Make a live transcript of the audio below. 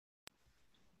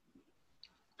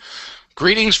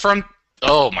Greetings from.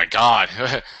 Oh my God,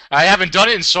 I haven't done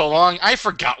it in so long. I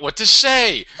forgot what to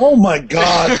say. Oh my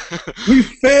God, we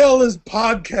fail as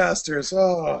podcasters.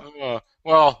 Oh.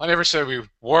 Well, I never said we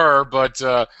were, but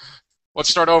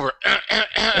let's start over.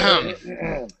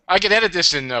 I can edit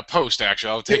this in post.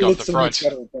 Actually, I'll take It off looks the so much front.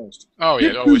 better in post. Oh yeah,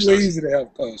 it You're too always does. lazy to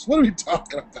have post. What are we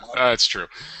talking about? That's true.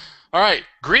 All right,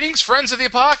 greetings, friends of the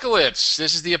apocalypse.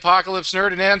 This is the Apocalypse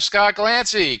Nerd and I'm Scott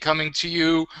Glancy, coming to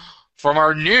you from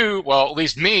our new, well, at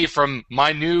least me, from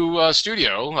my new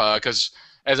studio, because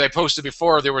as I posted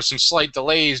before, there were some slight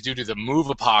delays due to the move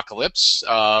apocalypse.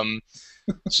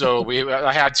 So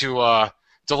I had to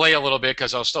delay a little bit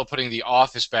because I was still putting the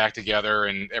office back together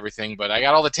and everything. But I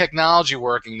got all the technology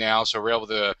working now, so we're able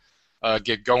to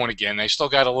get going again. I still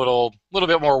got a little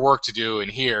bit more work to do in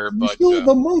here, but Still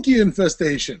the monkey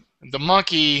infestation. the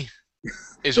monkey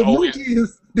is The always. monkey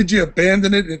is. Did you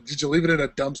abandon it? Did you leave it in a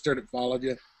dumpster that followed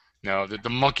you? No, the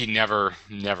monkey never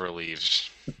leaves.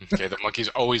 Okay, the monkey's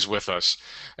always with us.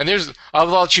 And I'll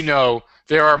let you know,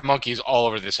 there are monkeys all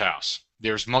over this house.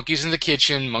 There's monkeys in the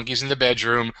kitchen, monkeys in the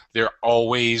bedroom. They're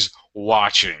always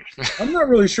watching. I'm not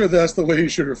really sure that's the way you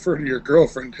should refer to your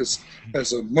girlfriend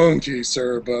as a monkey,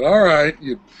 sir. But all right,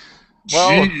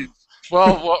 Well, Jeez.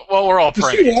 well, we're all Does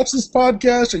praying. she watch this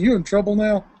podcast? Are you in trouble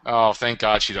now? Oh, thank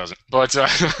God she doesn't. But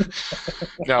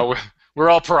no,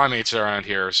 we're all primates around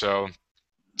here. So,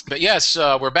 but yes,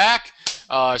 we're back.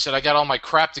 I said I got all my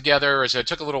crap together. I said it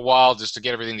took a little while just to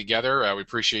get everything together. We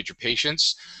appreciate your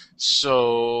patience.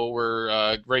 So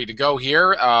we're ready to go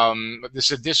here.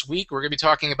 This week we're going to be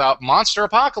talking about monster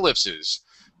apocalypses.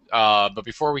 But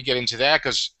before we get into that,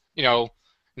 because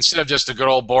instead of just a good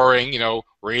old boring,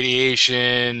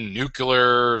 radiation,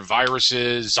 nuclear,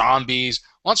 viruses, zombies,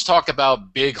 let's talk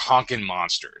about big honkin'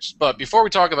 monsters. But before we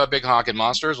talk about big honkin'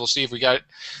 monsters, we'll see if we got.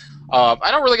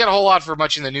 I don't really got a whole lot for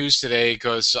much in the news today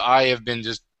because I have been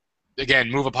just.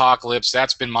 Again, move apocalypse.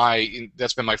 That's been my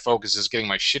focus, is getting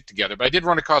my shit together. But I did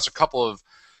run across a couple of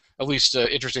at least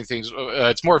interesting things.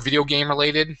 It's more video game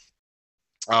related.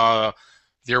 There's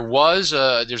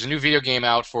a new video game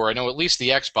out for, I know, at least the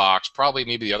Xbox, probably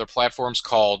maybe the other platforms,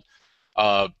 called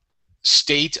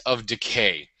State of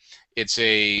Decay. It's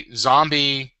a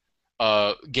zombie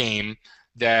game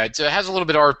that has a little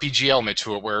bit of RPG element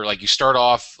to it, where like you start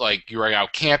off like you're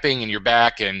out camping and you're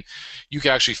back, and you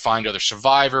can actually find other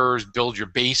survivors, build your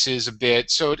bases a bit.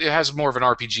 So it has more of an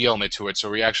RPG element to it. So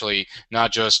we actually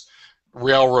not just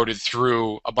railroaded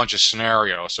through a bunch of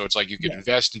scenarios. So it's like you can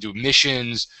invest and do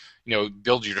missions,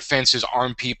 build your defenses,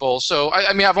 arm people. So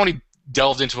I mean, I've only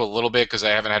delved into it a little bit because I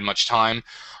haven't had much time,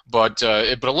 but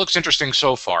it looks interesting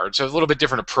so far. It's a little bit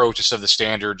different approach instead of the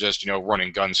standard just run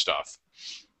and gun stuff.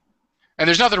 And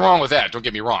there's nothing wrong with that. Don't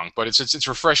get me wrong, but it's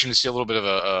refreshing to see a little bit of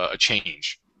a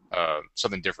change,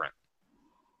 something different.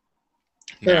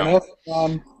 Fair enough.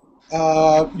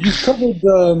 You've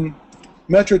covered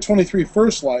Metro 23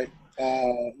 First Light.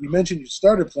 You mentioned you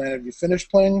started playing. Have you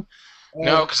finished playing?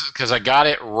 No, because I got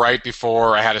it right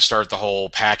before I had to start the whole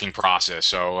packing process.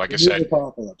 So, like I said,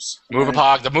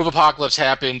 the move apocalypse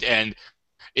happened, and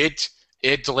it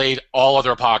delayed all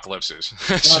other apocalypses.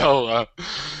 So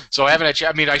I haven't actually.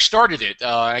 I mean, I started it.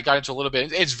 I got into a little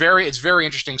bit. It's very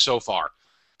interesting so far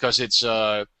because it's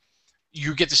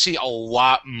you get to see a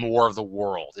lot more of the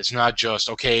world. It's not just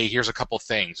okay. Here's a couple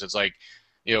things. It's like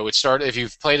it started. If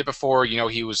you've played it before,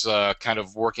 he was kind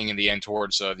of working in the end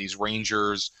towards these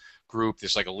Rangers group,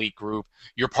 this like elite group.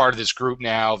 You're part of this group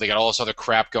now. They got all this other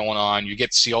crap going on. You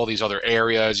get to see all these other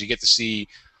areas. You get to see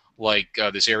like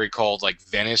this area called like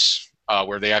Venice.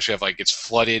 Where they actually have it's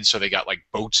flooded, so they got like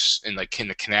boats in the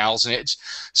canals and it.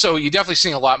 So you're definitely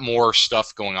seeing a lot more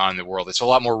stuff going on in the world. It's a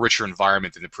lot more richer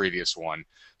environment than the previous one.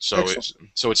 So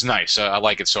it's nice. I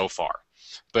like it so far.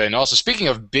 But and also speaking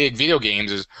of big video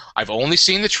games, I've only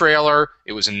seen the trailer.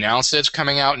 It was announced that it's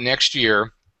coming out next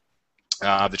year.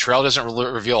 The trailer doesn't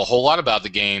reveal a whole lot about the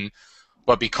game,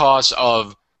 but because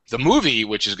of the movie,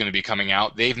 which is going to be coming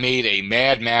out, they've made a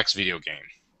Mad Max video game.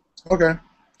 Okay.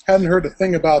 Hadn't heard a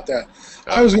thing about that.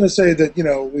 I was going to say that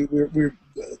we're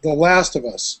The Last of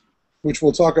Us, which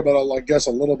we'll talk about, I guess,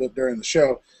 a little bit during the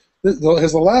show. The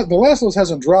Last of Us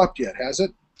hasn't dropped yet, has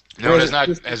it? No, it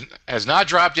has not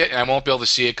dropped yet, and I won't be able to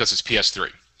see it because it's PS3.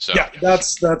 So yeah,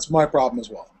 that's my problem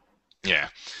as well. Yeah.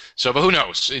 So, but who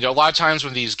knows? A lot of times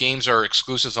when these games are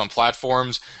exclusives on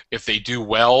platforms, if they do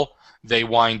well, they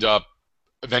wind up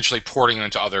eventually porting them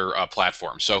into other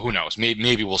platforms. So who knows?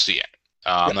 Maybe we'll see it.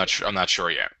 I'm not sure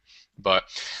yet. But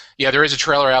yeah, there is a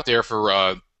trailer out there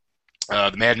for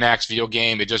the Mad Max video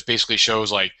game. It just basically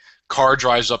shows like car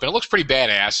drives up, and it looks pretty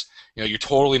badass. You're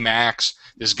totally Max.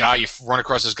 this guy, you run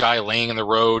across this guy laying in the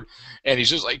road, and he's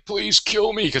just like, please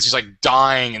kill me, because he's like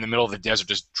dying in the middle of the desert,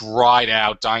 just dried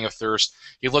out, dying of thirst.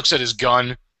 He looks at his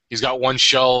gun. He's got one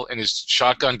shell in his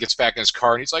shotgun, gets back in his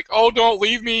car, and he's like, oh, don't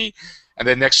leave me. And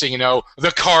then next thing you know,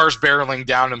 the car's barreling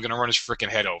down, and I'm going to run his freaking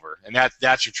head over. And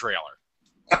that's your trailer.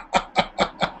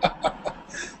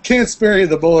 Can't spare you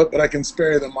the bullet, but I can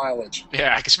spare you the mileage.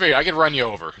 Yeah, I can spare you. I can run you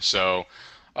over. So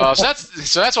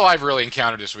that's all I've really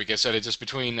encountered this week. I said it just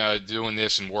between doing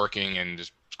this and working and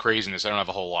just craziness. I don't have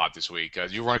a whole lot this week.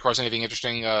 Did you run across anything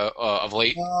interesting of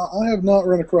late? I have not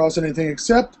run across anything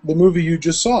except the movie you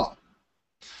just saw.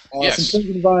 Yes.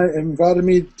 Some friends invited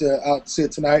me out to see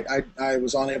it tonight. I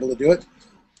was unable to do it,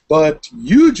 but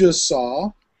you just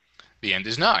saw. The end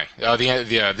is nigh. The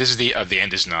end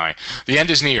is nigh. The end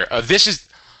is near. This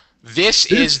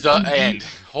is the end.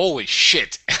 Holy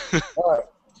shit. All right.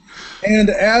 And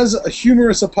as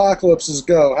humorous apocalypses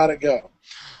go, how'd it go?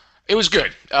 It was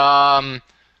good.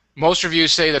 Most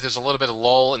reviews say that there's a little bit of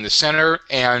lull in the center,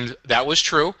 and that was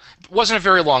true. It wasn't a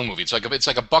very long movie. It's like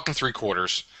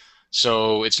 $1.75.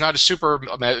 So it's not a super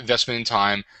investment in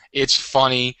time. It's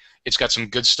funny. It's got some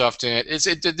good stuff in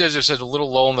it. There's just a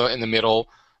little lull in the middle,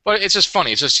 but it's just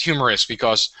funny. It's just humorous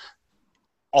because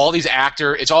all these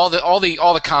actors, it's all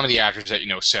the comedy actors that you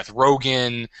know, Seth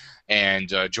Rogen and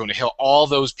Jonah Hill, all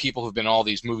those people who've been in all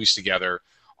these movies together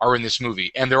are in this movie,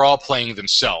 and they're all playing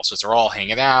themselves. So they're all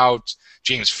hanging out.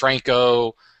 James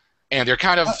Franco. And they're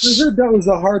kind of... I heard that was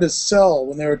the hardest sell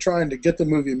when they were trying to get the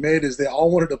movie made, is they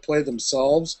all wanted to play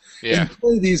themselves and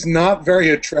play these not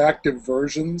very attractive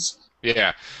versions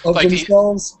of like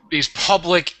themselves. These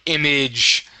public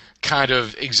image kind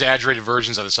of exaggerated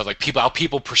versions of this stuff, like how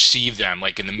people perceive them,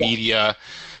 like in the media.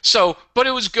 So, but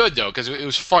it was good, though, because it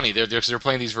was funny. They're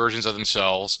playing these versions of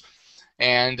themselves.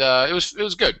 And it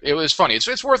was good. It was funny.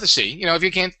 It's worth a see. You know, if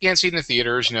you can't see it in the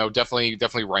theaters, you know,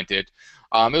 definitely rent it.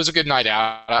 It was a good night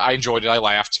out. I enjoyed it. I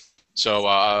laughed. So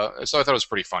I thought it was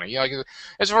pretty funny. Yeah, like,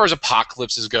 as far as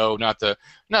apocalypses go, it's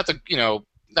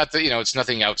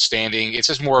nothing outstanding. It's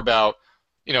just more about,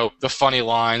 you know, the funny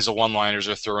lines, the one-liners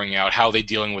they're throwing out, how they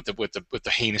dealing with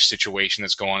the heinous situation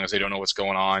that's going on, as they don't know what's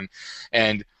going on,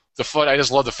 and I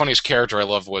just love the funniest character I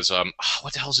loved was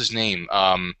what the hell's his name?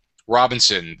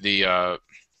 Robinson, the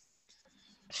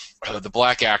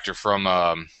black actor from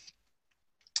a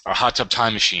Hot Tub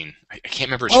Time Machine. I can't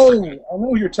remember his I know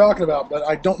who you're talking about, but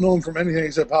I don't know him from anything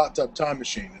except Hot Tub Time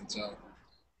Machine. And so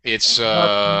it's I'm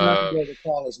not going to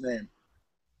recall his name.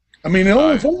 I mean,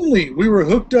 if only we were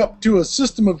hooked up to a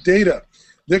system of data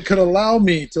that could allow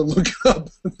me to look up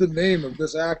the name of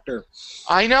this actor.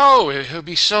 I know, it would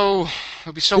be so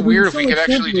weird if we could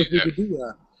actually do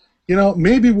that. You know,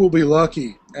 maybe we'll be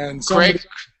lucky. And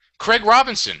Craig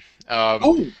Robinson.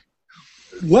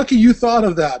 Lucky you thought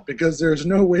of that, because there's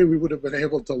no way we would have been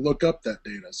able to look up that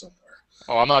data somewhere.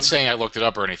 Oh, I'm not saying I looked it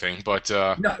up or anything, but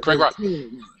no, Craig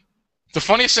Robinson. The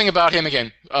funniest thing about him,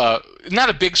 again, not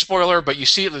a big spoiler, but you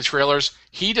see it in the trailers,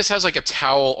 he just has like a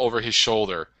towel over his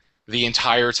shoulder the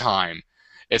entire time.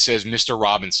 It says Mr.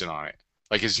 Robinson on it.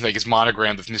 Like his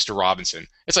monogram of Mr. Robinson.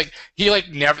 It's like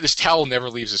this towel never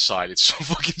leaves his side. It's so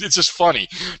fucking, it's just funny.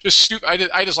 Just stupid.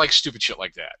 I just like stupid shit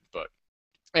like that. But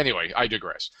anyway, I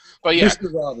digress. But yeah,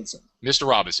 Mr.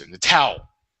 Robinson, the towel.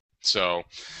 So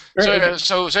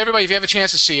everybody, if you have a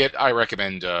chance to see it, I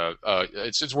recommend.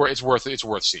 It's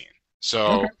worth seeing. So,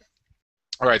 okay.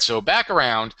 All right. So back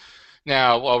around.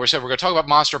 Now, well, we're going to talk about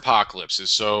monster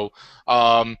apocalypses. So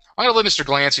I'm going to let Mr.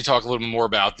 Glancy talk a little bit more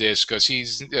about this, because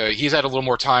he's had a little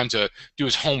more time to do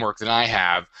his homework than I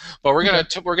have. But we're going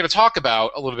to talk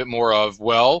about a little bit more of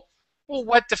well,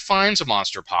 what defines a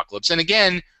monster apocalypse? And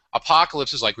again,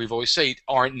 apocalypses, like we've always said,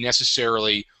 aren't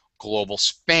necessarily global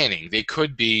spanning. They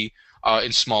could be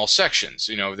in small sections.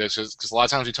 You know, because a lot of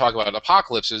times we talk about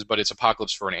apocalypses, but it's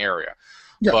apocalypse for an area.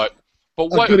 Yeah. But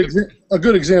what a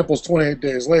good example is 28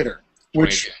 Days Later.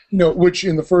 Which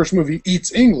in the first movie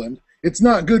eats England. It's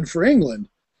not good for England,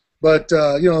 but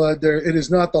it is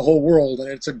not the whole world, and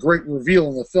it's a great reveal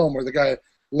in the film where the guy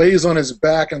lays on his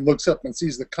back and looks up and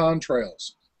sees the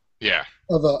contrails. Yeah.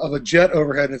 Of a jet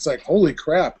overhead, and it's like, holy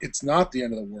crap! It's not the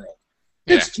end of the world.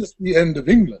 Yeah. It's just the end of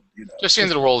England. You know, just the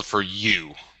end of the world for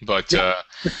you. But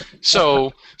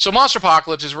so monster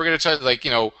apocalypses, we're going to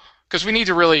tell because we need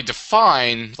to really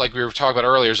define, like we were talking about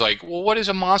earlier, is like, well, what is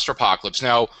a monster apocalypse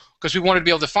now? Because we wanted to be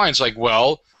able to define. It's like,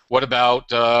 well, what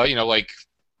about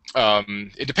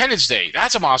Independence Day?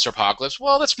 That's a monster apocalypse.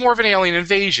 Well, that's more of an alien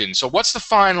invasion. So what's the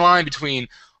fine line between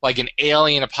like an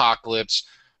alien apocalypse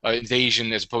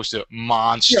invasion as opposed to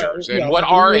monsters? And what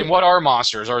are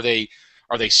monsters? Are they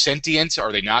Are they sentient?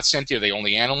 Are they not sentient? Are they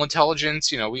only animal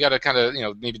intelligence? You know, we got to kind of, you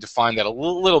know, maybe define that a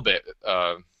little bit.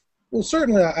 Well,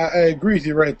 certainly, I agree with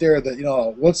you right there that, you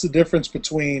know, what's the difference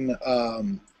between,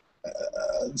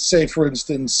 say, for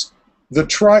instance, the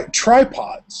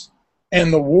tripods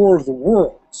and the War of the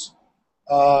Worlds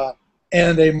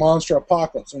and a monster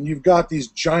apocalypse. When you've got these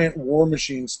giant war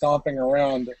machines stomping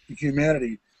around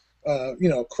humanity, you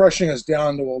know, crushing us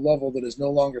down to a level that is no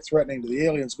longer threatening to the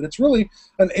aliens, but it's really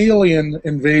an alien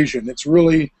invasion. It's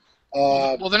really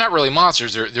well, they're not really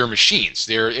monsters. They're machines.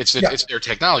 It's their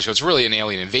technology. So it's really an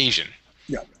alien invasion.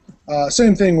 Yeah.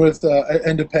 Same thing with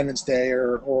Independence Day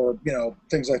or you know,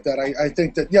 things like that. I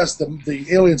think that yes, the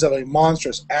aliens have a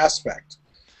monstrous aspect,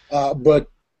 but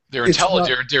they're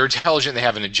intelligent. They're intelligent. They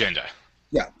have an agenda.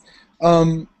 Yeah,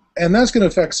 and that's going to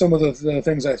affect some of the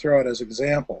things I throw out as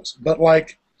examples. But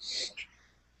like,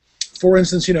 for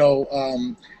instance, you know,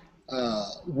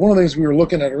 one of the things we were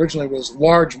looking at originally was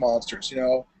large monsters. You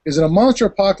know, is it a monster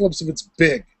apocalypse if it's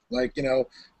big? Like, you know,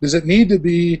 does it need to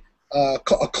be a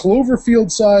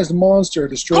Cloverfield-sized monster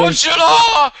destroying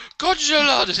Godzilla?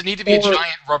 Godzilla! Does it need to be a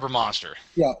giant rubber monster?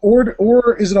 Yeah,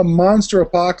 or is it a monster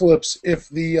apocalypse if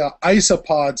the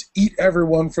isopods eat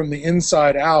everyone from the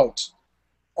inside out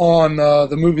on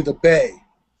the movie The Bay?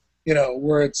 You know,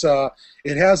 where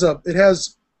it has a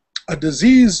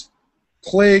disease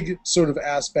plague sort of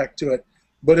aspect to it,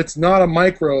 but it's not a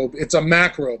microbe, it's a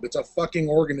macrobe, it's a fucking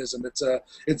organism.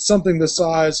 It's something the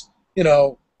size, you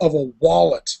know, of a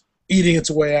wallet eating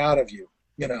its way out of you.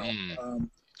 You know,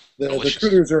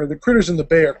 the critters in the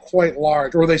Bay are quite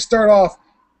large, or they start off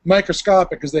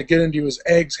microscopic as they get into you as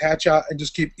eggs, hatch out, and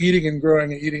just keep eating and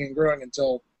growing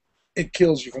until it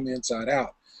kills you from the inside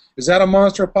out. Is that a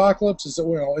monster apocalypse? Is it,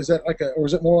 you know, is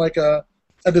it more like a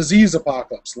disease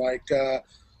apocalypse? Like,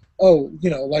 you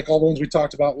know, like all the ones we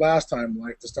talked about last time,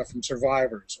 like the stuff from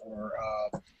Survivors, or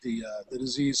the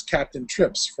disease Captain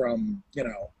Trips from, you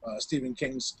know, Stephen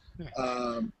King's.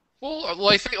 Well,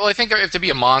 I think if to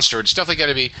be a monster, it's definitely got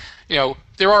to be, you know,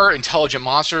 there are intelligent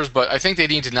monsters, but I think they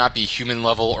need to not be human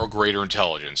level or greater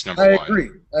intelligence. Number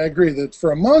one. I agree that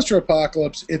for a monster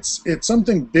apocalypse, it's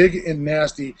something big and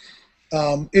nasty.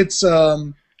 It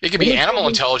could be animal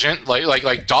intelligent,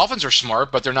 like dolphins are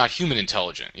smart, but they're not human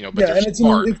intelligent. You know, but they're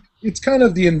smart. It's kind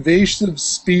of the invasive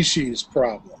species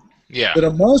problem. Yeah. That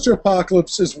a monster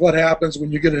apocalypse is what happens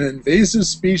when you get an invasive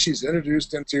species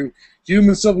introduced into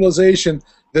human civilization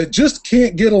that just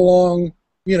can't get along,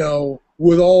 you know,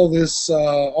 with all these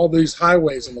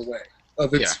highways in the way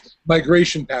of its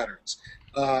migration patterns.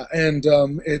 They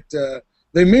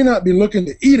may not be looking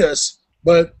to eat us,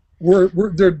 but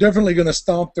they're definitely going to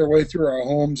stomp their way through our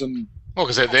homes and. Well,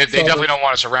 because they definitely don't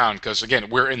want us around, because again,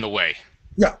 we're in the way.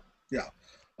 Yeah.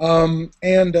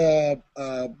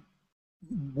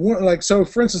 Like, so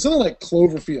for instance, something like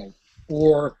Cloverfield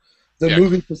or the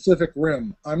movie Pacific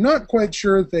Rim, I'm not quite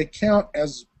sure they count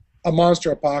as a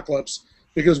monster apocalypse,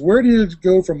 because where do you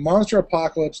go from monster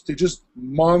apocalypse to just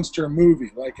monster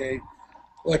movie, like a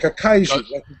kaiju,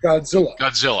 like Godzilla?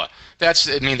 Godzilla. That's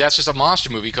just a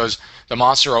monster movie, because the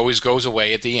monster always goes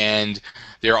away at the end.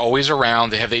 They're always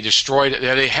around.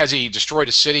 Has he destroyed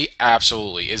a city?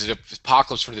 Absolutely. Is it an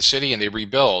apocalypse for the city and they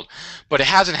rebuild? But it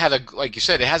hasn't had like you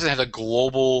said, it hasn't had a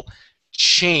global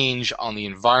change on the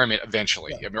environment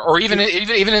eventually, or even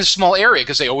in a small area,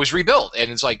 because they always rebuild, and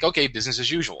it's like, okay, business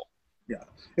as usual. Yeah,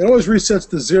 it always resets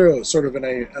to zero, sort of in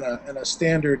a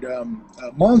standard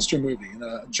monster movie, in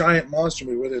a giant monster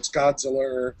movie, whether it's Godzilla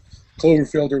or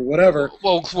Cloverfield or whatever.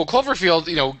 Well, Cloverfield,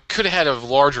 you know, could have had a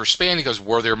larger span, because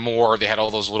they had all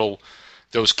those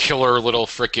killer little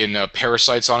frickin'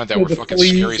 parasites on it that were fucking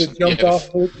scary. Those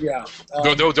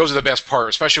are the best part,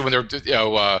 especially when they're, you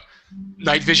know,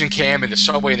 night vision cam in the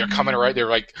subway and they're coming right. They're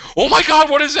like, "Oh my God,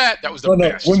 what is that?" That was the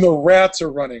best. When the rats are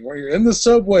running, where you're in the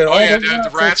subway, the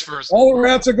rats first. All the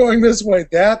rats are going this way.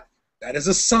 That is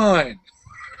a sign.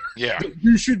 Yeah,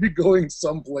 you should be going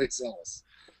someplace else.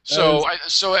 So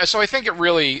I think it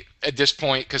really, at this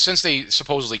point, because since they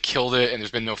supposedly killed it and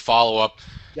there's been no follow up,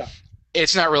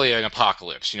 it's not really an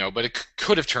apocalypse, you know, but it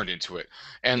could have turned into it.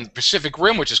 And Pacific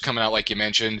Rim, which is coming out, like you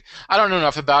mentioned, I don't know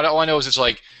enough about it. All I know is it's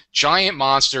like giant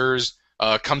monsters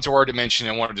come to our dimension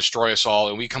and want to destroy us all,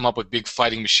 and we come up with big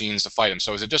fighting machines to fight them.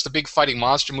 So is it just a big fighting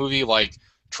monster movie like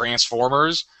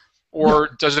Transformers, or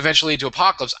does it eventually lead to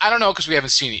apocalypse? I don't know, because we haven't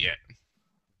seen it yet.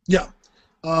 Yeah.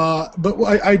 But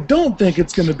I don't think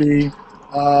it's going to be.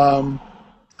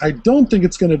 I don't think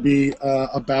it's going to be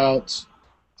about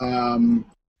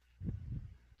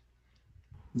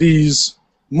these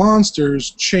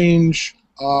monsters change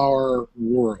our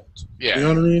world. Yeah. You know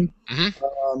what I mean?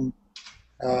 Mm-hmm.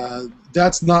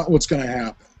 That's not what's going to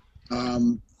happen.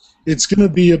 Um, it's going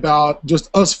to be about just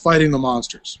us fighting the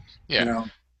monsters. You Yeah, know,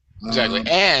 exactly. it's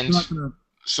And not gonna,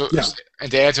 so, yeah. and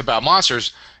to add about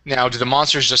monsters, now do the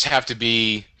monsters just have to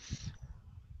be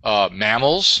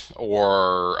mammals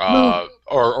No,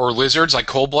 or lizards like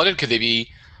cold-blooded? Could they be?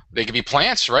 They could be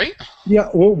plants, right? yeah.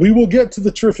 Well, we will get to the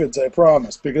Triffids, I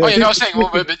promise, because Oh I yeah, no, I think was the saying, well,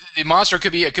 Triffids, but the monster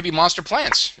could be, it could be monster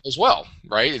plants as well,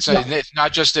 right? yeah, It's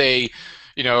not just a,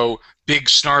 you know, big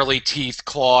snarly teeth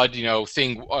clawed, you know,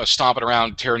 thing stomping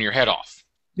around tearing your head off.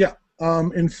 yeah.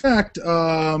 In fact,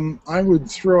 I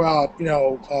would throw out,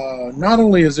 not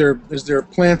only is there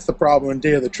plants the problem in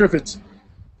Day of the Triffids,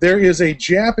 there is a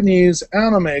Japanese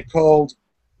anime called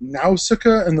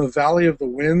Nausicaa and the Valley of the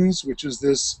Winds, which is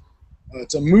this.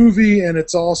 It's a movie and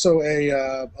it's also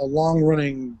a long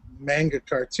running manga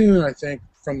cartoon, I think,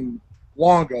 from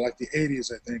long ago, like the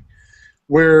 80s, I think,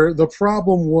 where the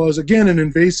problem was again an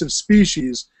invasive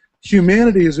species.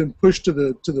 Humanity has been pushed to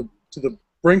the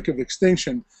brink of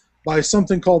extinction by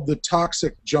something called the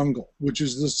toxic jungle, which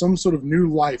is some sort of new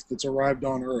life that's arrived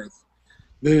on Earth.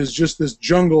 There's just this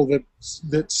jungle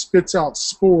that spits out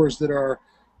spores that are,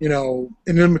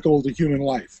 inimical to human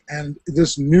life. And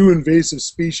this new invasive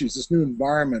species, this new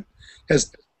environment,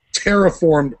 has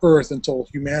terraformed Earth until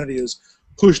humanity is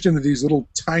pushed into these little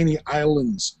tiny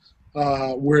islands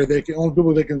where they can only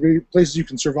people they can be places you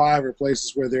can survive are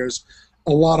places where there's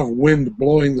a lot of wind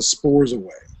blowing the spores away.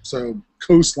 So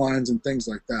coastlines and things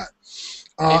like that.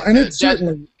 And it's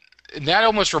certainly That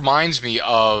almost reminds me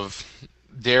of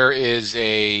there is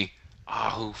a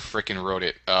who freaking wrote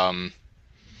it?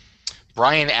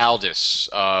 Brian Aldiss,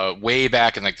 way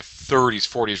back in like the 30s,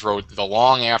 40s, wrote The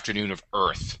Long Afternoon of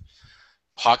Earth,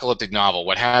 apocalyptic novel.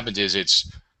 What happened is it's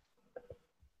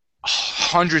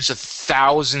hundreds of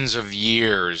thousands of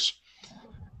years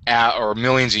or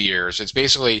millions of years. It's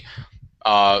basically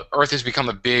Earth has become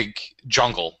a big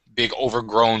jungle, big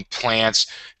overgrown plants,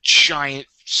 giant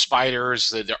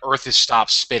spiders. The Earth has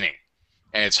stopped spinning,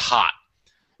 and it's hot,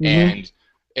 mm-hmm.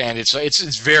 and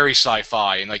it's very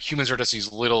sci-fi, and like humans are just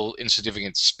these little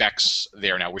insignificant specks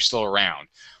there now. We're still around,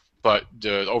 but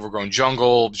the overgrown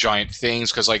jungle, giant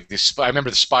things, because like I remember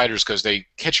the spiders because they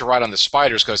catch a ride on the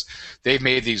spiders because they've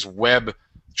made these web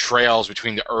trails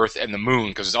between the Earth and the Moon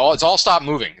because it's all stopped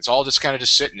moving. It's all just kind of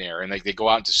just sitting there, and like they go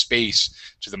out into space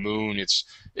to the Moon.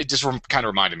 It just kind of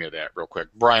reminded me of that real quick.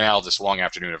 Brian Aldiss, Long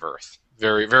Afternoon of Earth,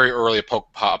 very very early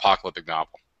apocalyptic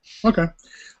novel. Okay.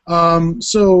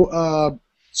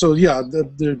 So yeah,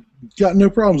 they've got no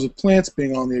problems with plants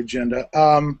being on the agenda.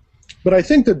 But I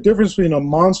think the difference between a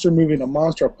monster movie and a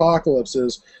monster apocalypse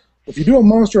is if you do a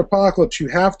monster apocalypse, you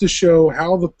have to show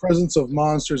how the presence of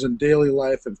monsters in daily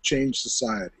life have changed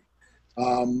society.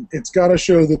 It's got to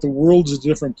show that the world's a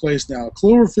different place now.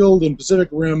 Cloverfield and Pacific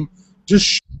Rim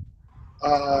just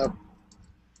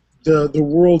the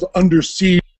world under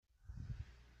siege.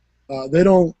 They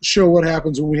don't show what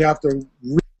happens when we have to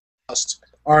readjust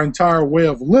our entire way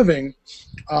of living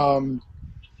to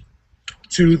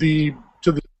the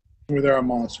where there are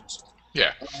monsters.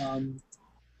 Yeah. Um,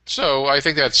 So I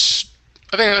think that's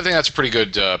pretty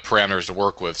good parameters to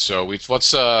work with. So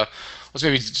let's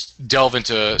maybe delve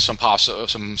into some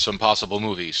possible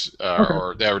movies okay.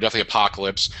 or that are definitely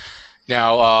apocalypse.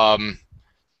 Now,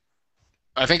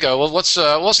 I think let's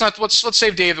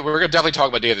save Dave. We're gonna definitely talk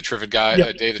about Day of the Triffids guy.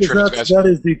 Yeah, Day of the Triffids guys. that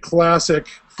is the classic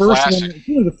first one. Classic. It's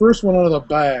really the first one out of the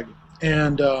bag,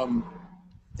 and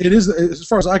it is, as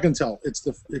far as I can tell, it's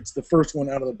the first one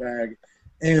out of the bag,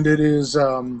 and it is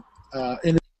and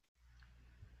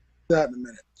that in a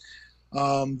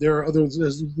minute. There are others.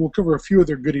 We'll cover a few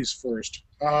other goodies first.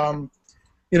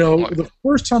 The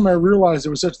first time I realized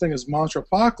there was such a thing as monster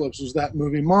apocalypse was that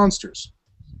movie Monsters.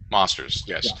 Monsters,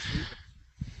 yes.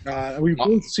 Yeah. We've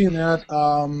both seen that.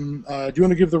 Do you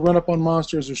want to give the run up on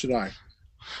Monsters, or should I?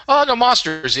 No,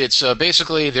 Monsters. It's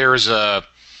basically it's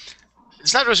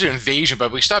not really an invasion,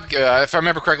 but we stopped. If I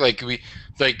remember correctly,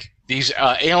 these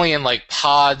alien like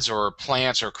pods or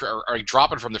plants are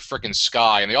dropping from the frickin'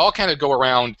 sky, and they all kind of go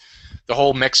around the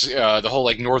whole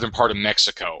like northern part of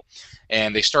Mexico,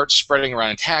 and they start spreading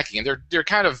around and attacking, and they're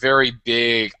kind of very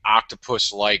big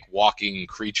octopus-like walking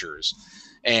creatures,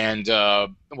 and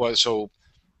so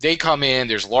they come in.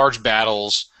 There's large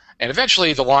battles, and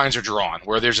eventually the lines are drawn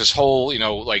where there's this whole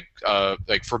like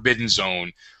forbidden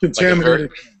zone,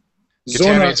 Contaminated.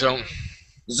 Contaminated zone.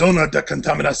 Zona de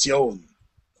contaminación.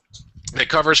 That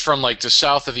covers from like the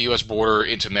south of the U.S. border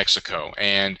into Mexico,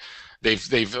 and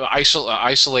they've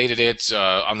isolated it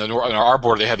on our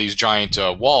border. They have these giant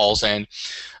walls, and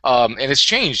it's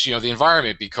changed, the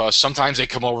environment, because sometimes they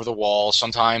come over the wall,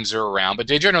 sometimes they're around, but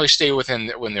they generally stay within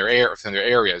their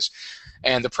areas.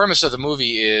 And the premise of the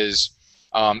movie is,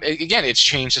 again, it's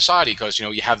changed society because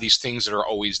you have these things that are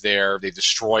always there. They've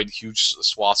destroyed huge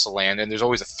swaths of land, and there's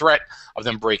always a threat of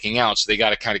them breaking out. So they got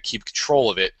to kind of keep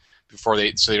control of it so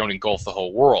they don't engulf the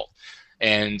whole world.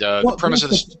 And the premise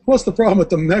of this. Plus, the problem with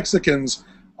the Mexicans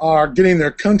are getting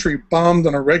their country bombed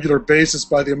on a regular basis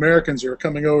by the Americans who are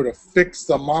coming over to fix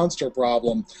the monster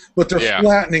problem, but they're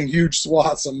flattening huge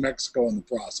swaths of Mexico in the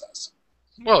process.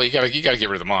 Well, you got to get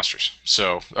rid of the monsters.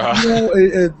 So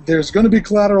there's going to be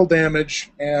collateral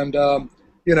damage, and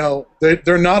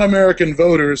they're not American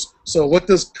voters. So what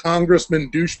does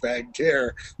Congressman douchebag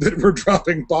care that we're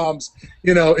dropping bombs,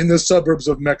 in the suburbs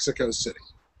of Mexico City?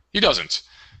 He doesn't.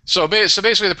 So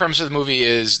basically, the premise of the movie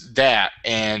is that,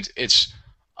 and it's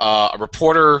a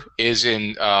reporter is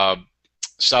in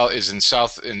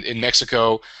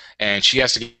Mexico, and she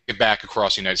has to get back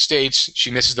across the United States. She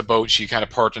misses the boat. She kind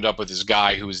of partnered up with this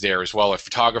guy who was there as well, a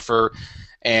photographer,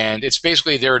 and it's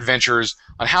basically their adventures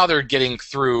on how they're getting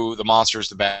through the monsters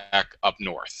to back up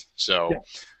north. So. Yeah.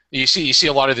 You see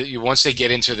a lot of once they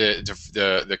get into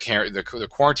the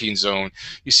quarantine zone.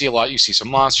 You see a lot. You see some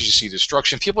monsters. You see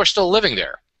destruction. People are still living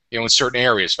there, in certain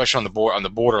areas, especially on the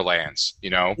borderlands.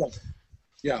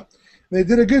 Yeah, they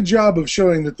did a good job of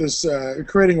showing that this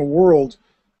creating a world,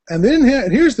 and then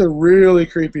here's the really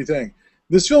creepy thing: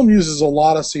 this film uses a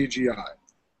lot of CGI,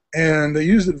 and they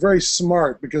used it very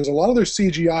smart because a lot of their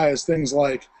CGI is things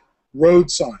like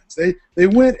road signs. They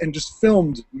went and just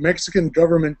filmed Mexican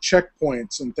government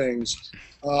checkpoints and things,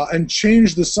 and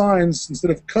changed the signs instead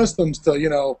of customs to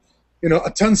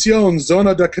atención,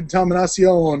 zona de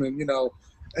contaminación,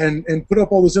 and put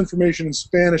up all this information in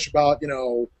Spanish about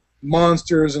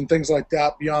monsters and things like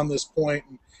that beyond this point,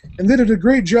 and they did a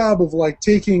great job of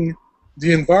taking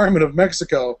the environment of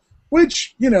Mexico,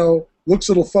 which looks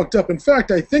a little fucked up. In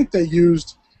fact, I think they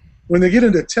used. When they get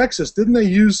into Texas, didn't they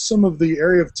use some of the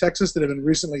area of Texas that had been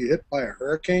recently hit by a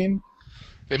hurricane?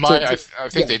 They might. I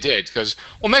think they did because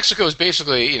Mexico is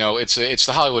basically it's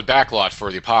the Hollywood backlot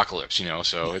for the apocalypse.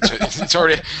 So it's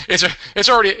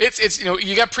already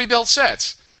you got pre-built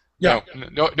sets. Yeah.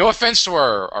 No offense to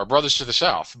our brothers to the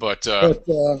south, but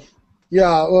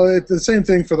yeah. Well, it's the same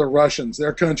thing for the Russians.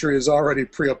 Their country is already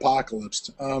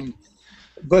pre-apocalypsed.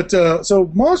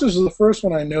 So Monsters was the first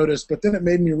one I noticed, but then it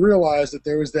made me realize that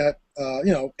there was that,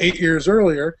 8 years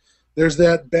earlier, there's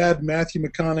that bad Matthew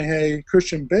McConaughey,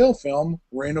 Christian Bale film,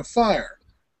 Reign of Fire,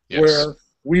 where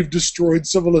we've destroyed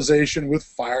civilization with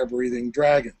fire-breathing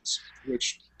dragons,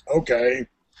 which, okay,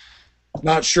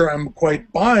 not sure I'm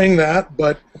quite buying that,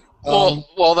 but...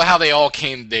 how they all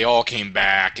came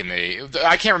back, and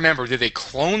I can't remember. Did they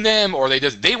clone them, or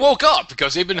they woke up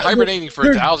because they've been hibernating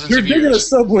for thousands of years? They're digging a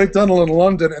subway tunnel in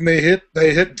London, and they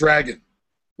hit Dragon.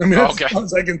 I mean, that's as far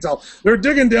as I can tell. They're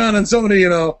digging down, and somebody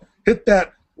hit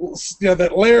that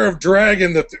that layer of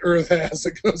dragon that the Earth has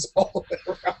that goes all the way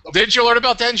around. Didn't you learn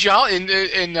about that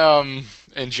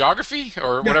in geography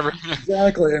or whatever?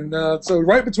 Exactly, and so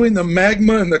right between the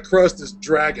magma and the crust is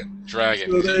Dragon.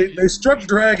 So they struck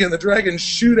Dragon. The Dragon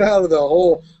shoot out of the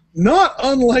hole, not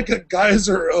unlike a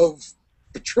geyser of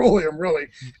petroleum, really,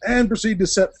 and proceed to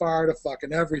set fire to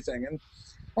fucking everything. And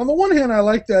on the one hand, I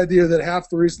like the idea that half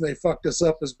the reason they fucked us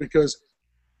up is because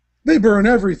they burn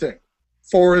everything,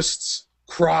 forests,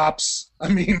 crops. I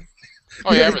mean,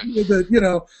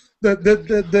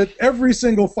 that every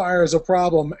single fire is a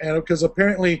problem, and because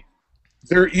apparently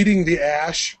they're eating the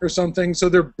ash or something, so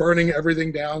they're burning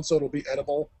everything down so it'll be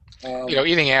edible.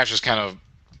 Eating ash is kind of.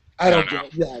 I don't get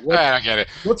it. Yeah, I don't get it.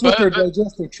 What's with their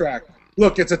digestive tract?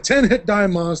 Look, it's a 10-hit die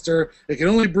monster. It can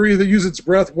only use its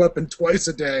breath weapon twice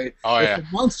a day. If the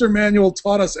monster manual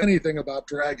taught us anything about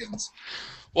dragons.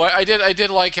 Well, I did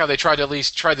like how they tried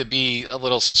to be a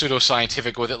little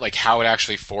pseudoscientific with it, like how it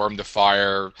actually formed the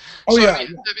fire.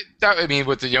 I mean,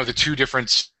 with the two different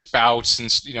spouts and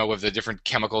with the different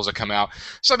chemicals that come out.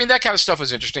 So I mean, that kind of stuff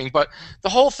was interesting. But the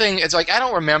whole thing, it's like I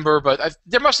don't remember, but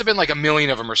there must have been like a million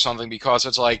of them or something, because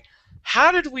it's like,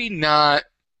 how did we not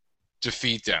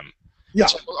defeat them? Yeah.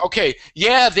 Okay.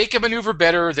 Yeah, they can maneuver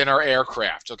better than our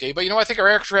aircraft. Okay, but I think our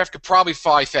aircraft could probably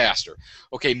fly faster.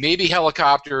 Okay, maybe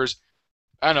helicopters.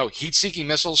 I don't know, heat-seeking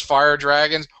missiles, fire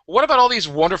dragons. What about all these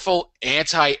wonderful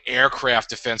anti-aircraft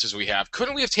defenses we have?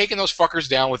 Couldn't we have taken those fuckers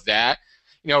down with that?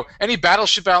 Any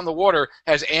battleship out in the water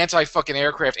has anti-fucking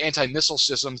aircraft, anti-missile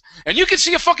systems, and you can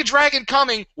see a fucking dragon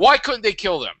coming. Why couldn't they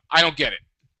kill them? I don't get it.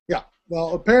 Yeah,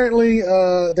 well, apparently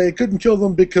they couldn't kill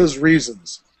them because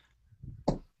reasons.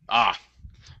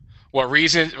 What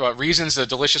reason? What reasons? The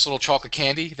delicious little chocolate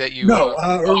candy that you. No,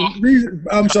 Oh,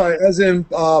 I'm sorry, as in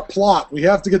plot. We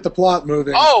have to get the plot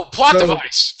moving. oh, plot So,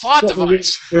 device. Plot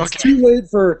device. it's Okay.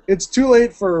 too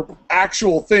late for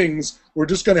actual things. We're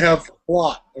just going to have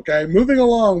plot. Okay, moving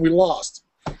along, we lost.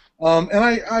 And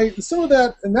I some of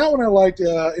that and that one I liked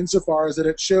insofar as that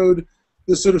it showed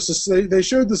the sort of they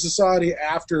showed the society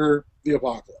after the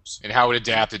apocalypse. And how it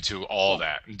adapted to all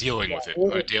that and dealing with it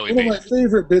on a daily One of basis. my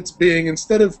favorite bits being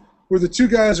instead of where the two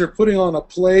guys are putting on a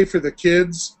play for the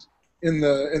kids in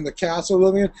the castle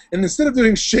living in, and instead of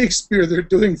doing Shakespeare, they're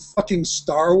doing fucking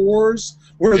Star Wars,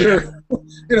 where they're,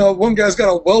 one guy's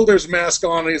got a welder's mask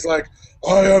on, and he's like,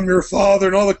 "I am your father,"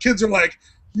 and all the kids are like,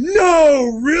 "No,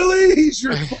 really? He's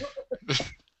your father."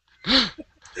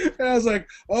 And I was like,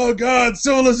 "Oh God,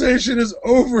 civilization is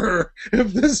over.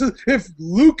 If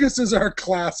Lucas is our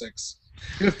classics,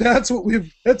 if that's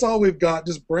all we've got,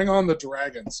 just bring on the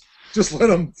dragons. Just let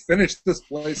them finish this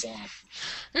place off."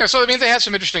 Yeah, so I mean, they had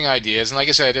some interesting ideas, and like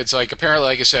I said, it's like apparently,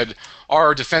 like I said,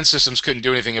 our defense systems couldn't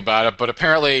do anything about it, but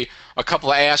apparently, a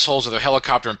couple of assholes with a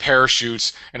helicopter and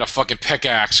parachutes and a fucking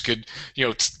pickaxe could,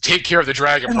 take care of the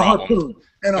dragon And problem. a harpoon.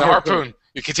 And a harpoon.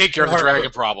 You can take care of the harpoon.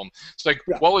 dragon problem. It's like,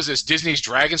 Yeah. what was this? Disney's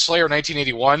Dragon Slayer,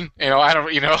 1981? I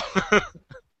don't.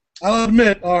 I'll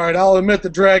admit the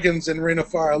dragons in Ring of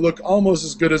Fire look almost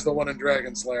as good as the one in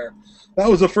Dragon Slayer. That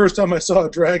was the first time I saw a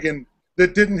dragon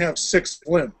that didn't have 6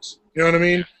 limbs. You know what I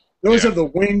mean? They always have the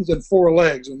wings and 4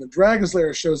 legs. When the Dragon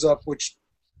Slayer shows up, which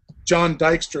John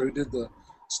Dykstra, who did the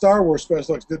Star Wars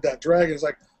special effects, did that dragon, it's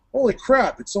like, holy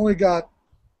crap, it's only got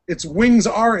its wings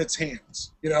are its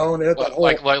hands. And it had that whole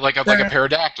like a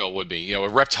pterodactyl would be, a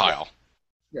reptile.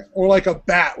 Yeah, or like a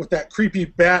bat with that creepy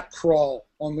bat crawl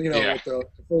on with the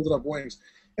folded up wings.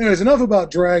 Anyways, enough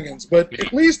about dragons, but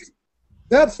at least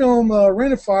that film,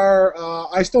 Reign of Fire,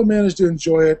 I still managed to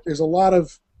enjoy it. There's a lot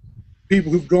of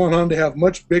people who've gone on to have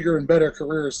much bigger and better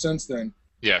careers since then.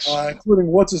 Yes. Including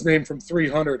what's his name from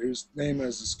 300, whose name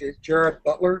has escaped, Jared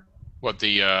Butler. What,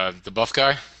 the buff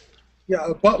guy?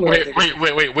 Yeah, Butler.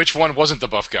 Wait, which one wasn't the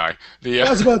buff guy? I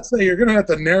was about to say, you're going to have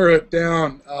to narrow it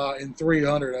down in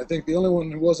 300. I think the only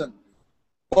one who wasn't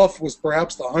buff was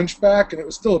perhaps the Hunchback, and it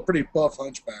was still a pretty buff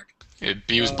Hunchback.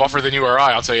 He was buffer than you or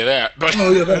I'll tell you that. But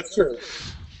oh, yeah, that's true.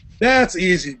 That's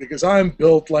easy because I'm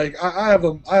built like I have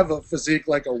a physique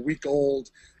like a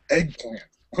week-old eggplant.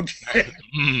 Okay.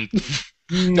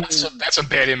 That's some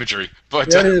bad imagery.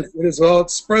 But yeah, it is. Well,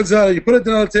 it spreads out. You put it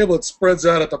down on the table, it spreads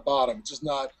out at the bottom. It's just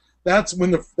not. That's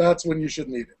when you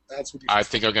shouldn't eat it. That's when I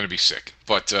think I'm going to be sick.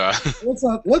 But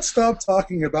let's stop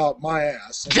talking about my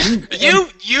ass.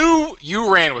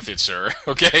 You ran with it, sir.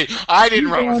 Okay, I didn't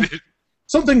run with it.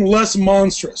 Something less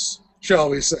monstrous, shall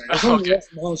we say? Something less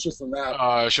monstrous than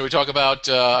that. Shall we talk about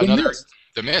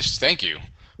The Mist? Thank you.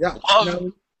 Yeah.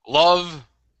 Love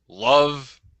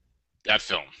that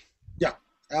film. Yeah,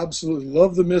 absolutely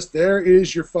love The Mist. There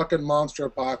is your fucking monster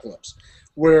apocalypse,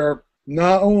 where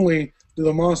not only do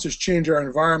the monsters change our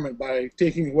environment by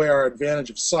taking away our advantage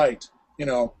of sight,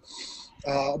 but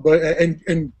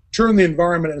and turn the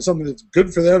environment into something that's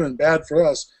good for them and bad for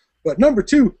us. But number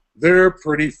 2, they're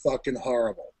pretty fucking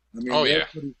horrible. I mean, they're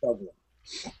pretty ugly.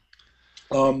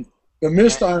 The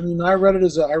Mist. I mean, I read it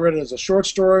as a short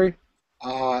story.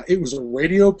 It was a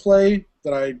radio play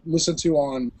that I listened to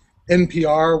on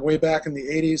NPR way back in the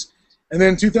 80s. And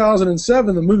then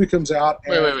 2007, the movie comes out.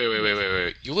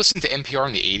 Wait. You listened to NPR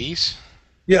in the 80s?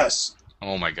 Yes.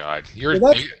 Oh, my God.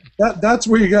 That's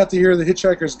where you got to hear the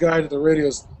Hitchhiker's Guide to the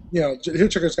Radios,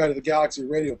 Hitchhiker's Guide to the Galaxy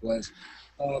radio plays,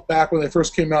 back when they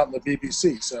first came out in the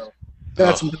BBC. So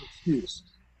that's no excuse.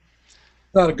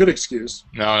 Not a good excuse.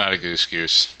 No, not a good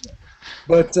excuse. Yeah.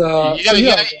 But you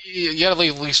gotta at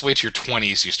least wait to your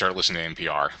 20s you start listening to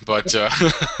NPR. But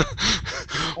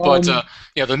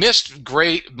The Mist,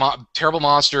 great, terrible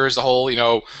monsters, the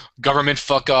whole government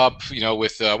fuck up,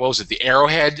 with what was it, the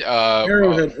Arrowhead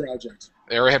Project.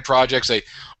 The Arrowhead projects. They,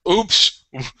 oops,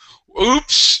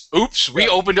 we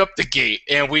opened up the gate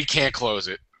and we can't close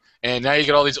it, and now you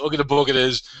get all these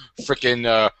oogada-boogadas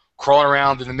freaking crawling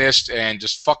around in the mist and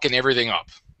just fucking everything up.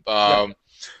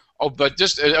 But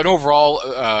just an overall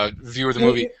view of the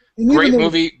movie. Great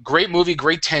movie,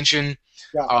 great tension.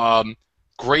 Yeah.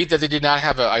 Great that they did not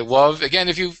have I love if you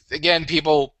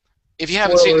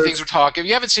haven't seen the things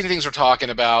we're talking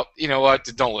about, you know what?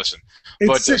 Don't listen.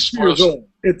 It's 6 years old.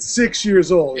 It's 6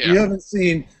 years old. Yeah. If you haven't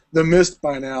seen The Mist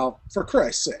by now, for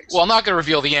Christ's sakes. Well, I'm not going to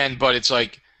reveal the end, but it's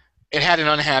like it had an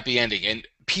unhappy ending, and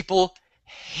people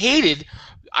hated.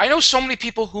 I know so many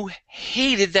people who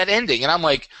hated that ending, and I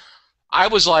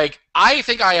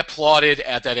think I applauded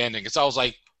at that ending because I was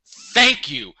like, thank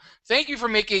you for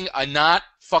making a not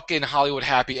fucking Hollywood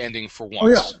happy ending for once. Oh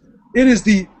yeah,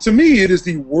 to me it is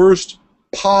the worst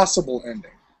possible ending.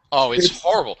 Oh, it's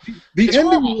horrible. The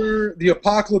ending where the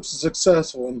apocalypse is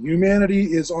successful and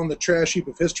humanity is on the trash heap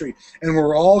of history and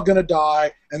we're all going to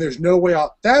die and there's no way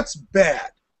out, that's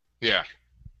bad. Yeah.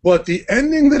 But the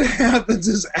ending that happens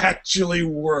is actually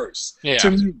worse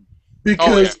to me.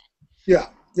 Because,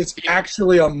 it's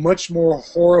actually a much more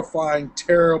horrifying,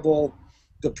 terrible,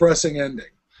 depressing ending.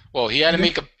 Well, he had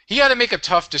to make a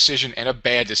tough decision and a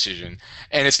bad decision.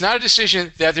 And it's not a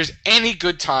decision that there's any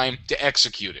good time to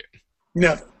execute it.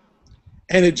 Never.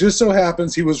 And it just so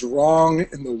happens he was wrong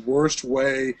in the worst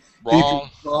way he could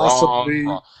possibly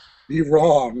be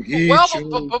wrong.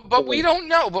 But we don't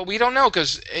know. But we don't know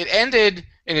because it ended,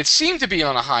 and it seemed to be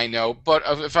on a high note. But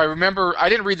if I remember, I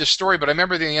didn't read the story, but I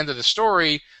remember at the end of the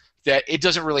story that it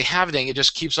doesn't really have anything. It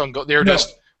just keeps on going. They're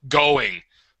just going.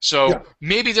 So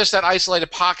maybe just that isolated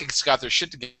pocket's got their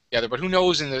shit together. But who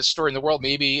knows in the story in the world?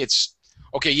 Maybe it's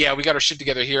okay. Yeah, we got our shit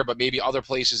together here, but maybe other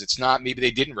places it's not. Maybe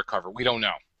they didn't recover. We don't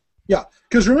know. Yeah,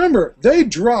 because remember, they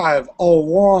drive a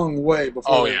long way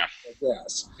before they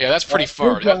gas. Yeah, that's pretty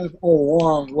far. They drive a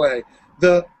long way.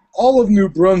 All of New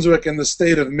Brunswick and the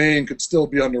state of Maine could still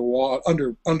be under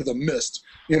the mist.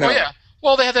 You know? Oh, yeah.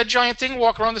 Well, they had that giant thing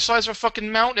walk around the size of a fucking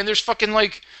mountain, and there's fucking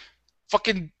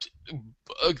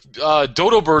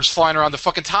dodo birds flying around the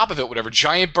fucking top of it, whatever.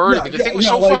 Giant bird. I mean, the thing was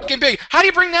so fucking big. How do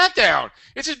you bring that down?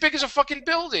 It's as big as a fucking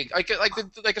building, like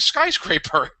a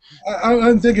skyscraper.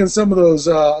 I'm thinking some of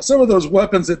those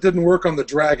weapons that didn't work on the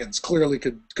dragons clearly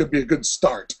could be a good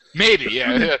start. Maybe,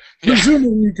 yeah.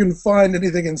 Presuming you can find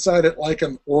anything inside it like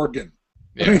an organ.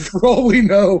 Yeah. I mean, for all we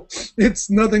know, it's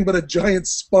nothing but a giant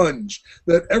sponge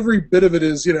that every bit of it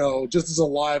is, just as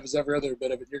alive as every other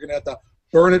bit of it. You're going to have to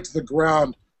burn it to the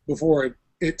ground before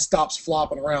it stops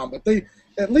flopping around. But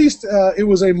at least it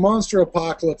was a monster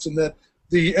apocalypse in that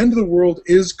the end of the world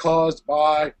is caused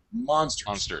by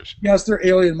monsters. Yes, they're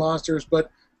alien monsters,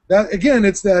 but that again,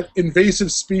 it's that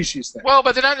invasive species thing. Well,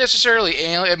 but they're not necessarily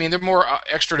alien. I mean, they're more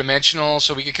extra-dimensional,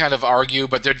 so we can kind of argue.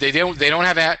 But they don't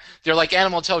have that. They're like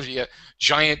Animal Intelligence,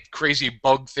 giant, crazy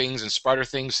bug things and spider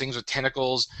things with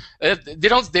tentacles. They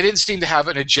didn't seem to have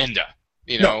an agenda.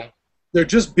 No. They're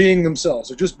just being themselves.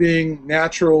 They're just being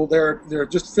natural. They're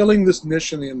just filling this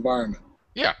niche in the environment.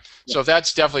 Yeah. So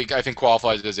that's definitely, I think,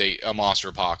 qualifies as a monster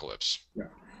apocalypse. Yeah.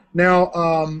 Now,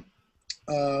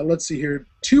 let's see here.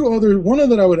 One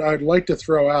that I'd like to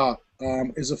throw out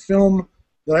is a film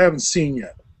that I haven't seen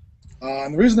yet.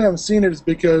 And the reason I haven't seen it is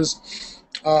because,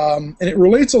 and it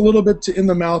relates a little bit to In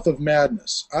the Mouth of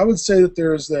Madness. I would say that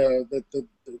there's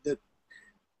that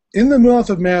In the Mouth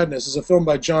of Madness is a film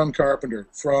by John Carpenter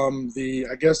from the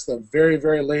very,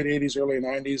 very late 80s, early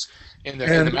 90s. In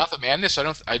the Mouth of Madness?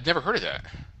 I've never heard of that.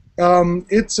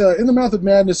 It's In the Mouth of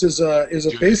Madness is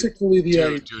basically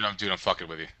the dude, I'm fucking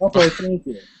with you. Okay, thank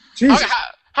you. Jesus.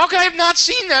 How can I have not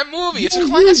seen that movie? It's a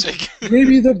classic.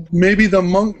 maybe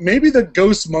the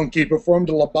ghost monkey performed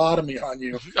a lobotomy on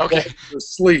you while you were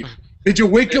asleep. Did you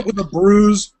wake up with a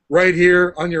bruise right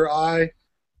here on your eye?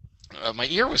 My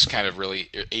ear was kind of really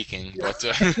aching, but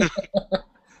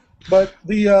but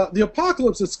the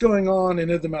apocalypse that's going on in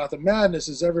the Mouth of Madness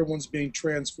is everyone's being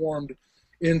transformed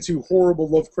into horrible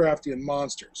Lovecraftian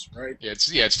monsters, right? Yeah,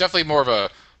 it's definitely more of a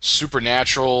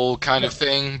supernatural kind of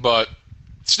thing, but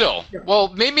still, well,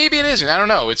 maybe it isn't. I don't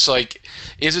know. It's like,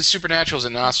 is it supernatural? Is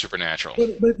it not supernatural?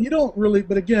 But you don't really.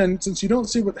 But again, since you don't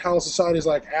see how society's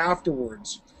like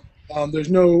afterwards.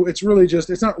 There's no. It's really just.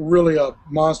 It's not really a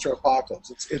monster apocalypse.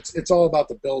 It's all about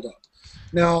the buildup.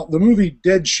 Now, the movie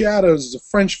Dead Shadows is a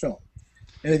French film,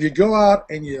 and if you go out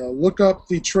and you look up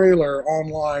the trailer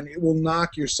online, it will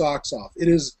knock your socks off.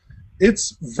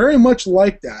 It's very much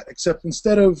like that, except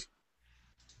instead of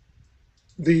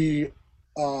the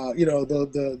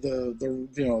the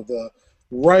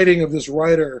writing of this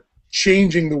writer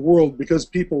changing the world because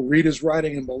people read his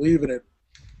writing and believe in it.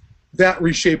 That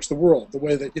reshapes the world. The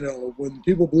way that, when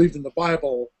people believed in the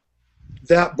Bible,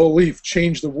 that belief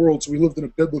changed the world, so we lived in a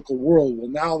biblical world. Well,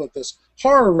 now that this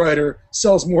horror writer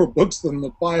sells more books than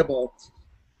the Bible,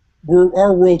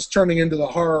 our world's turning into the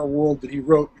horror world that he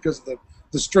wrote because of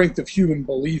the strength of human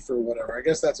belief or whatever. I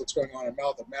guess that's what's going on in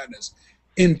Mouth of Madness.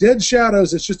 In Dead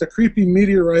Shadows, it's just a creepy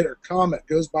meteorite or comet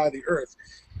goes by the Earth,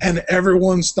 and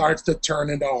everyone starts to turn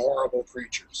into horrible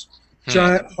creatures.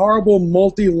 Giant, horrible,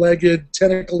 multi-legged,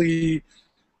 tentacly,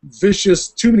 vicious,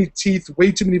 too many teeth,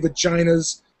 way too many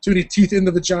vaginas, too many teeth in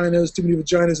the vaginas, too many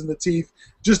vaginas in the teeth.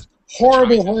 Just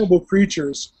horrible, horrible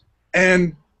creatures,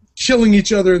 and killing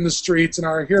each other in the streets, and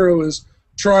our hero is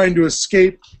trying to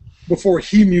escape before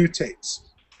he mutates,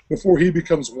 before he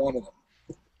becomes one of them.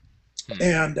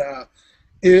 And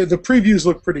The previews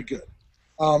look pretty good.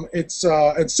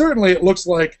 And certainly it looks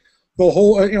like the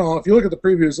whole, if you look at the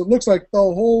previews, it looks like the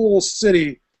whole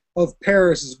city of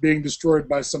Paris is being destroyed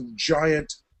by some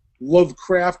giant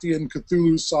Lovecraftian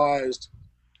Cthulhu-sized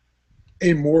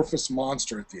amorphous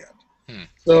monster at the end.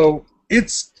 So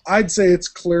I'd say it's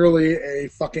clearly a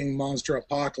fucking monster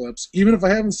apocalypse. Even if I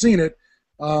haven't seen it,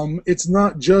 it's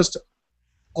not just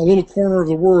a little corner of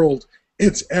the world.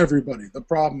 It's everybody. The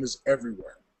problem is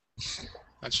everywhere.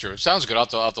 That's true. Sounds good. I'll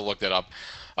have to look that up.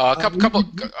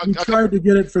 We tried to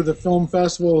get it for the film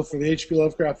festival, for the H.P.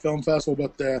 Lovecraft Film Festival,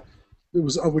 but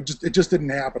it just didn't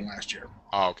happen last year.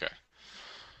 Oh, okay.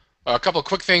 A couple of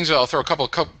quick things. I'll throw a couple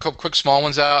quick small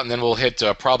ones out, and then we'll hit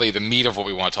probably the meat of what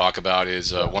we want to talk about.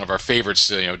 Is one of our favorites,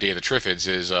 Day of the Triffids.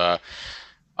 Is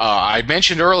I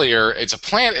mentioned earlier, it's a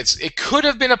plant. It could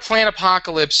have been a plant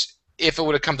apocalypse if it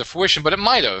would have come to fruition, but it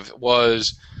might have.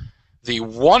 Was the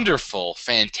wonderful,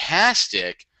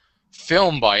 fantastic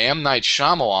film by M. Night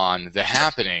Shyamalan, The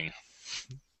Happening.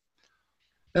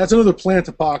 That's another plant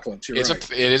apocalypse. It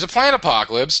is a plant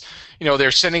apocalypse.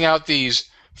 They're sending out these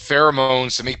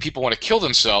pheromones to make people want to kill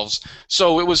themselves.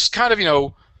 So it was kind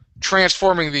of,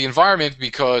 transforming the environment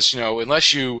because,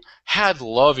 unless you had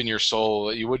love in your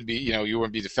soul, you wouldn't be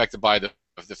affected by the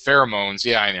pheromones.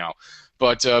 Yeah, I know.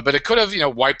 But it could have,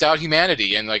 wiped out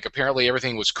humanity, and apparently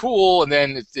everything was cool, and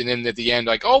then at the end,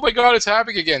 oh my God, it's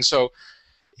happening again. So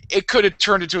it could have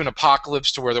turned into an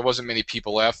apocalypse to where there wasn't many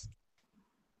people left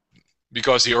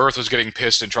because the Earth was getting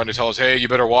pissed and trying to tell us, hey, you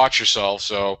better watch yourself.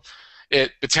 So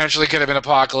it potentially could have been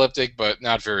apocalyptic, but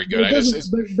not very good.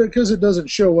 Because it doesn't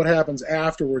show what happens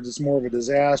afterwards, it's more of a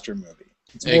disaster movie.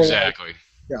 Exactly.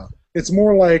 It's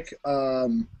more like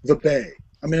The Bay.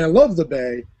 I mean, I love The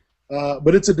Bay.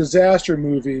 But it's a disaster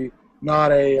movie,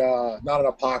 not an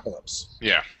apocalypse.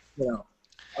 Yeah.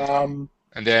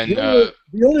 And then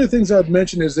the only things I'd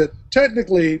mention is that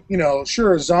technically,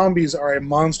 sure, zombies are a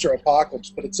monster apocalypse,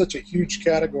 but it's such a huge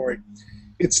category,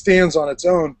 it stands on its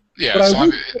own. Yeah,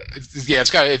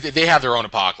 they have their own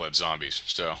apocalypse, zombies.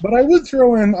 So. But I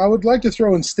would like to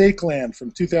throw in Stakeland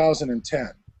from 2010.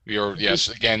 Yes,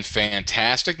 again,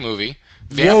 fantastic movie.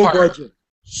 Low budget,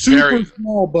 super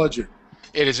small budget.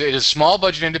 It is a small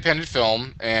budget independent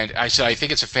film, and I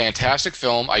think it's a fantastic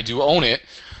film. I do own it,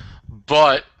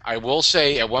 but I will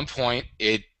say at one point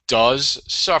it does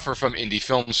suffer from indie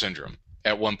film syndrome.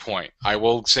 At one point, I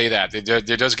will say that there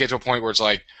does get to a point where it's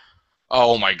like,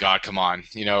 oh my God, come on,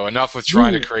 enough with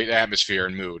trying to create atmosphere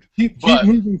and mood. Keep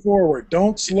moving forward.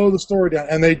 Don't slow the story down,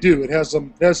 and they do. It has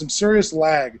some serious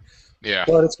lag. Yeah,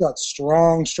 but it's got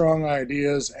strong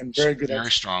ideas and very good.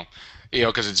 Very strong.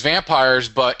 Because it's vampires,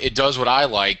 but it does what I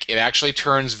like. It actually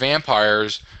turns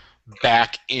vampires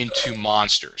back into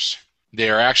monsters.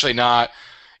 They're actually not,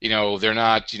 they're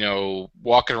not,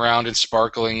 walking around and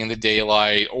sparkling in the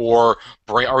daylight, or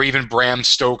even Bram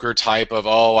Stoker type of,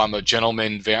 oh, I'm a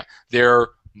gentleman. They're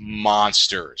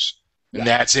monsters, and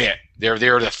that's it. They're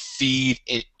there to feed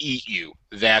and eat you.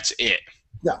 That's it.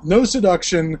 Yeah, no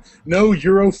seduction, no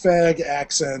Eurofag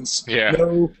accents, yeah.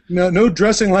 no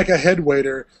dressing like a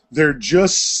headwaiter. They're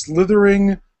just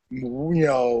slithering,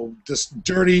 just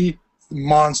dirty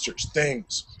monsters,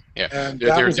 things. Yeah, and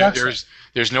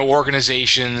there's no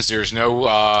organizations, there's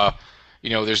no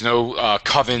there's no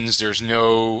covens, there's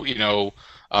no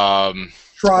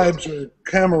tribes or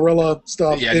Camarilla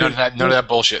stuff. Yeah, none of that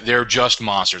bullshit. They're just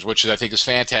monsters, which I think is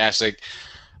fantastic.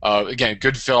 Again,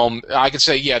 good film. I could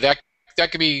say, yeah, that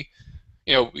could be,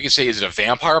 we could say, is it a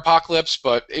vampire apocalypse?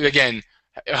 But again,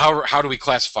 how do we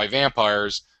classify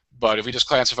vampires? But if we just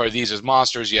classify these as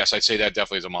monsters, yes, I'd say that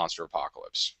definitely is a monster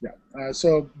apocalypse. Yeah.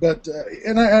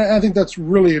 And I think that's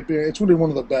it's really one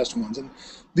of the best ones. And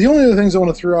the only other things I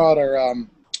want to throw out are,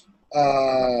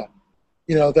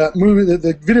 that movie,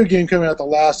 the video game coming out, The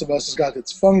Last of Us, has got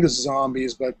its fungus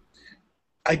zombies, but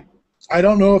I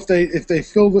don't know if they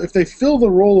fill the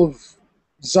role of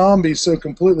zombies so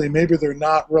completely. Maybe they're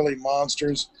not really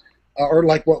monsters, or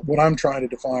like what I'm trying to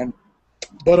define.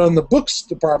 But on the books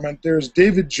department, there's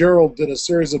David Gerald did a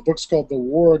series of books called The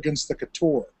War Against the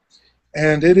Couture,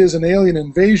 and it is an alien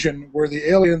invasion where the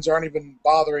aliens aren't even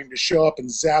bothering to show up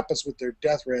and zap us with their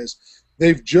death rays.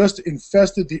 They've just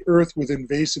infested the earth with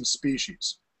invasive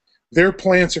species. Their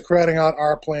plants are crowding out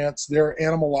our plants. Their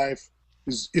animal life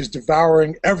is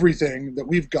devouring everything that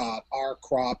we've got: our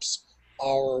crops,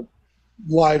 our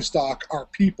livestock, our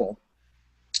people.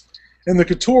 And the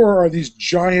Couture are these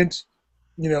giant,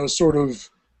 sort of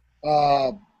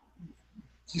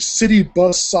city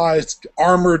bus-sized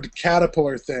armored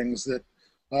caterpillar things that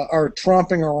are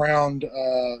tromping around,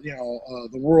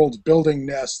 the world, building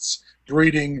nests,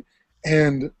 breeding,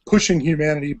 and pushing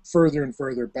humanity further and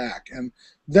further back. And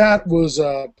that was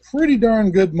a pretty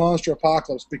darn good monster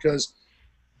apocalypse because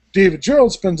David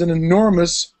Gerrold spends an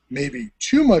enormous, maybe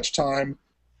too much time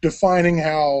defining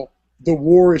how the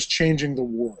war is changing the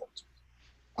world,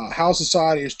 how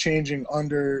society is changing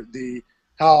under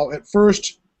how at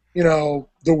first, the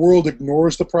world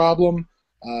ignores the problem.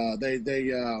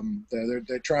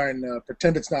 They try and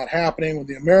pretend it's not happening. When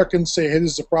the Americans say, "Hey,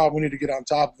 this is a problem, we need to get on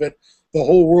top of it," the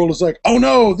whole world is like, "Oh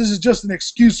no, this is just an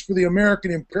excuse for the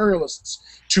American imperialists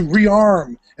to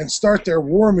rearm and start their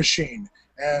war machine.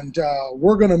 And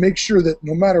we're going to make sure that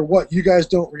no matter what, you guys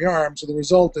don't rearm." So the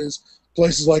result is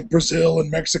places like Brazil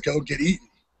and Mexico get eaten,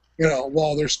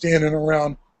 while they're standing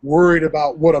around worried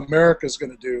about what America's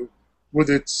going to do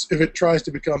if it tries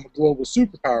to become a global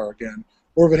superpower again,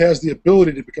 or if it has the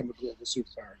ability to become a global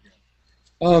superpower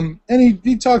again. And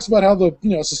he talks about how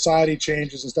the society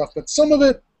changes and stuff, but some of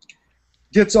it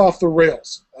gets off the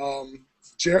rails.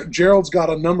 Gerald's got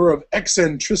a number of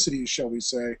eccentricities, shall we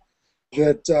say,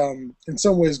 that in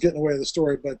some ways get in the way of the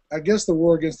story. But I guess the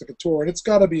War Against the Couture, and it's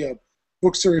got to be a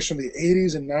book series from the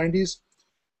 80s and 90s,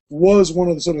 was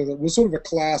sort of a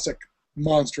classic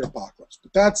monster apocalypse.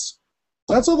 But that's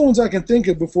all the ones I can think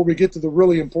of before we get to the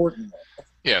really important one.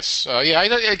 Yes.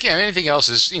 Again, anything else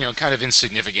is kind of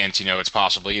insignificant. It's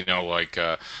possibly like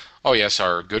oh yes,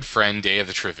 our good friend Day of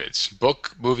the Triffids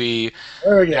book movie.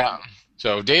 There we go. Yeah.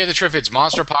 So Day of the Triffids,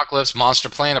 Monster Apocalypse, Monster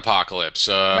Plane Apocalypse.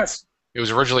 Yes. It was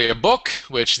originally a book,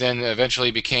 which then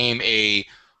eventually became a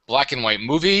black and white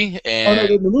movie. And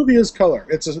no, the movie is color.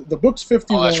 The book's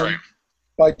 51. Oh, that's right.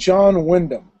 By John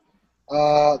Wyndham.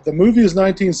 The movie is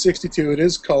 1962. It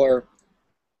is color.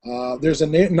 There's a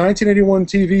 1981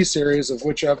 TV series of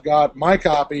which I've got my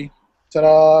copy.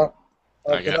 Ta-da!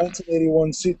 Of the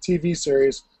 1981 TV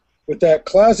series with that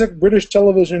classic British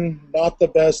television, not the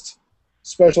best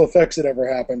special effects that ever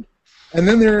happened. And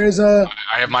then there is I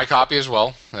have my copy as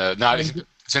well.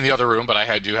 It's in the other room, but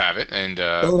I do have it. And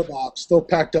still in a box, still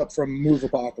packed up from Move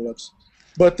Apocalypse.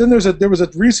 But then there was a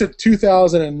recent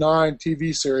 2009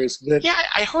 TV series that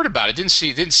I heard about it. Didn't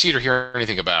see it or hear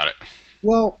anything about it.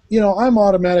 Well, I'm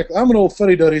an old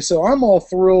fuddy-duddy, so I'm all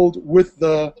thrilled with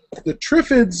the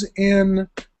Triffids in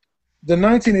the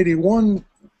 1981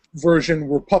 version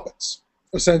were puppets,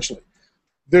 essentially.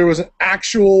 There was an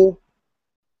actual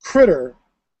critter,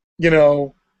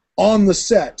 on the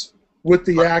set with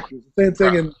the actors. Same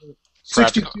thing in the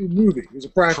 62 movie. It was a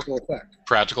practical effect.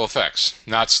 Practical effects,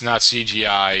 not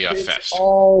CGI it's fest.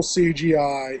 all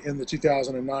CGI in the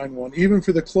 2009 one, even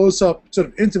for the close-up sort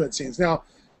of intimate scenes. Now,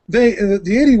 the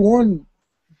 81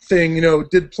 thing,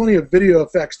 did plenty of video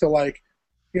effects to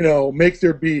make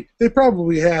there be. They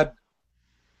probably had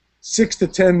 6 to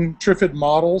 10 Triffid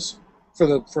models for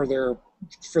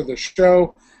the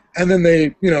show, and then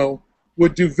they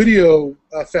would do video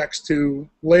effects to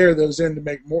layer those in to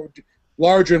make more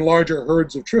larger and larger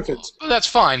herds of Triffids. Well, that's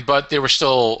fine, but they were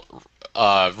still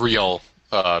real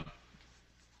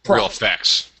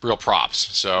effects, real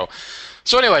props. So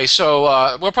anyway,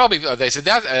 we'll probably they said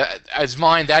that as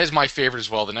mine. That is my favorite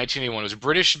as well. The 1981 was a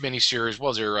British miniseries.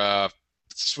 Was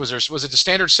it the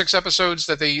standard 6 episodes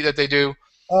that they do?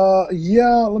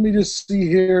 Yeah. Let me just see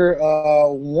here.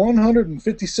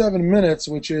 157 minutes,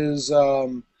 which is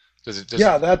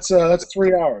that's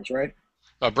 3 hours, right?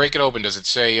 Break it open. Does it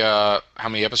say how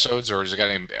many episodes, or has it got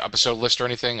any episode list or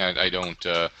anything? I don't.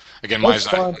 Again, mine's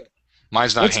not handy.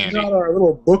 Let's get our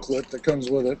little booklet that comes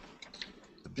with it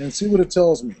and see what it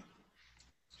tells me.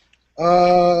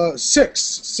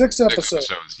 6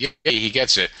 episodes. Yeah, he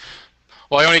gets it.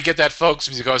 Well, I only get that, folks,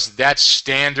 because that's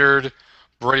standard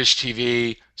British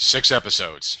TV, 6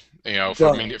 episodes. For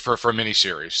a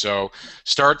miniseries. So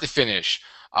start to finish.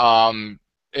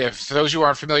 If those who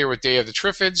aren't familiar with Day of the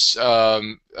Triffids,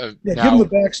 give them the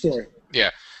backstory. Yeah,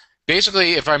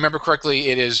 basically, if I remember correctly,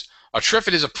 it is a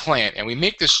Triffid is a plant, and we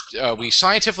make this. We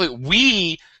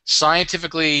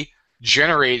scientifically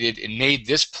generated and made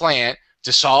this plant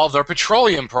to solve their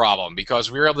petroleum problem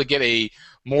because we were able to get a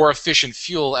more efficient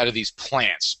fuel out of these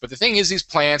plants. But the thing is, these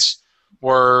plants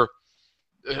were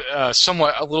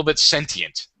somewhat a little bit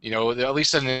sentient. At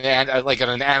least in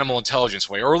an animal intelligence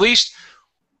way, or at least.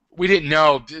 We didn't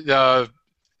know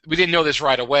this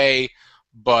right away,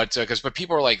 but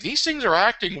people are like, these things are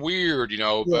acting weird,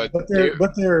 but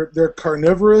they're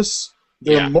carnivorous.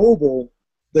 They're mobile.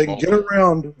 They can get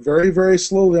around very, very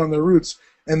slowly on their roots,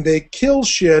 and they kill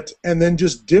shit and then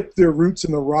just dip their roots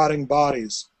in the rotting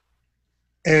bodies,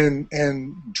 and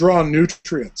draw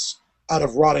nutrients out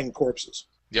of rotting corpses.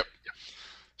 Yep.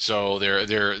 So they're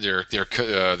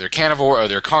carnivore.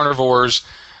 They're carnivores.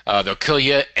 They'll kill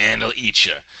you and they'll eat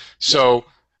you. So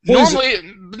Normally,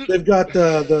 they've got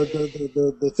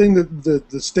the thing that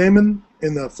the stamen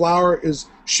in the flower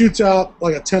shoots out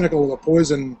like a tentacle with a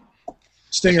poison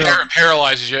stinger.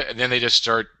 Paralyzes you, and then they just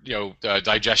start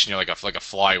digesting you like a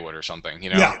fly would or something.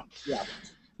 Yeah.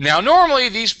 Now, normally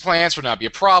these plants would not be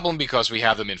a problem because we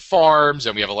have them in farms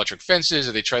and we have electric fences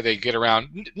and they get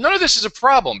around. None of this is a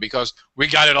problem because we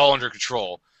got it all under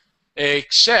control.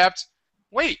 Except,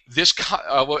 wait,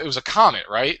 it was a comet,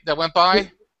 right, that went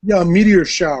by? Yeah, a meteor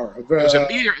shower. It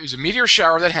was a meteor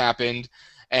shower that happened,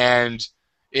 and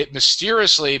it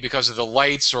mysteriously, because of the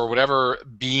lights or whatever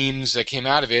beams that came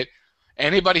out of it,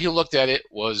 anybody who looked at it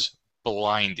was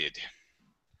blinded.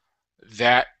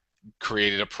 That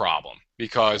created a problem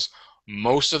because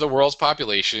most of the world's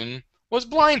population was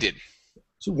blinded.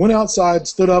 So went outside,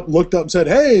 stood up, looked up, and said,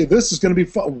 "Hey, this is going to be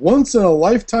a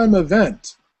once-in-a-lifetime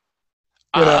event."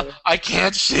 I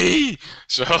can't see.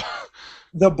 So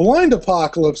the blind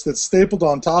apocalypse that's stapled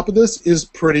on top of this is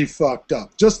pretty fucked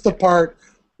up. Just the part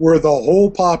where the whole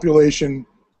population,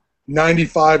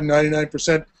 95,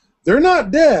 99%, they're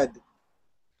not dead.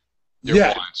 They're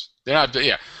blind. They're not.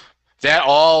 Yeah. That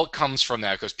all comes from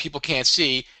that because people can't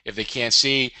see. If they can't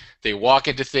see, they walk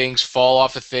into things, fall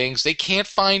off of things. They can't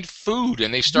find food,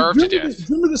 and they starve to death.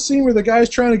 Remember the scene where the guy's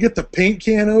trying to get the paint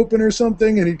can open or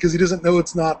something, and because he doesn't know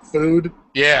it's not food?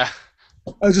 Yeah.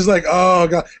 I was just like, oh,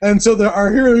 God. And so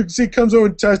our hero comes over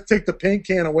and tries to take the paint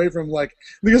can away from him.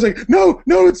 The guy's like, no,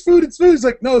 it's food, it's food. He's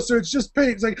like, no, sir, it's just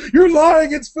paint. He's like, you're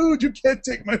lying, it's food. You can't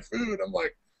take my food. I'm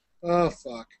like, oh,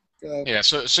 fuck. Yeah,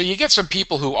 so you get some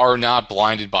people who are not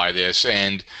blinded by this,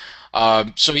 and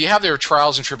so you have their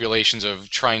trials and tribulations of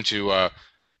trying to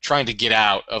get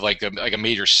out of like a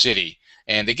major city,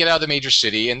 and they get out of the major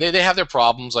city, and they have their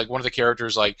problems. Like one of the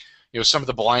characters, some of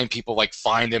the blind people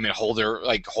find them and hold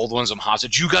one of them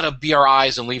hostage. You gotta be our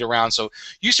eyes and lead around. So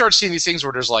you start seeing these things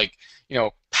where there's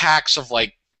packs of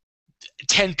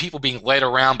 10 people being led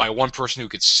around by one person who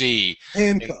could see.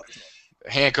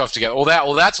 Handcuffed together.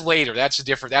 Well, that's later. That's a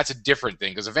different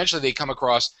thing because eventually they come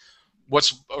across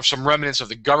some remnants of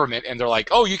the government, and they're like,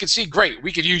 "Oh, you can see, great.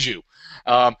 We could use you.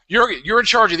 You're in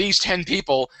charge of these 10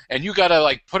 people, and you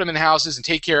gotta put them in houses and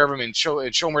take care of them and show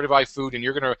them where to buy food, and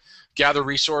you're gonna gather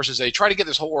resources." They try to get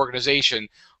this whole organization,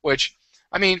 which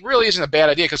really isn't a bad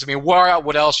idea because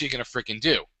what else are you gonna freaking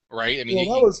do, right?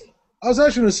 I was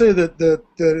actually going to say that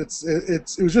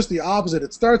it was just the opposite.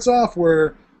 It starts off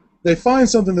where they find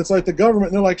something that's like the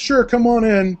government, and they're like, sure, come on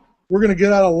in. We're going to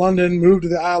get out of London, move to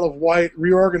the Isle of Wight,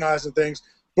 reorganize and things,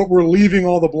 but we're leaving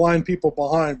all the blind people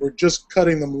behind. We're just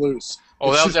cutting them loose.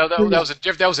 Oh, that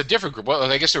was a different group. Well,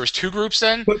 I guess there was two groups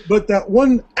then? But that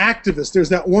one activist, there's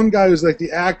that one guy who's like the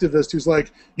activist who's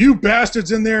like, you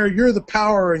bastards in there, you're the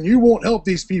power, and you won't help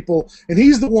these people. And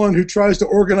he's the one who tries to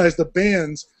organize the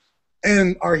bands.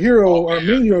 And our hero, our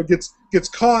main hero, gets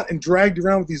caught and dragged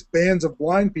around with these bands of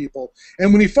blind people.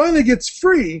 And when he finally gets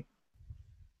free,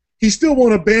 he still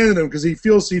won't abandon them because he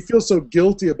feels so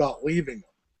guilty about leaving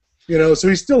them. So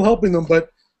he's still helping them, but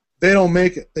they don't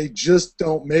make it. They just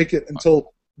don't make it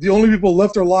until the only people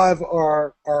left alive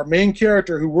are our main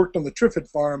character who worked on the Triffid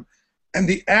farm and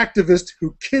the activist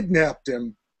who kidnapped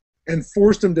him and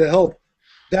forced him to help.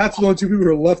 That's the only two people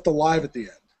who are left alive at the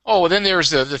end. Oh, well, then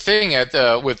there's the thing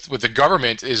with the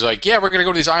government is like, yeah, we're going to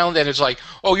go to this island, and it's like,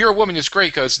 oh, you're a woman, it's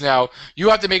great, because now you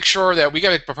have to make sure that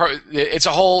it's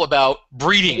a whole about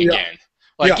breeding again.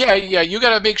 You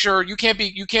got to make sure you can't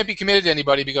be committed to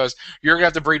anybody because you're going to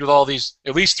have to breed with all these,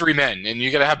 at least 3 men, and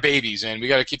you got to have babies, and we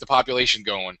got to keep the population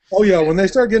going. Oh, yeah, when they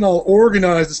start getting all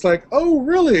organized, it's like, oh,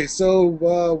 really? So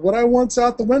what I want's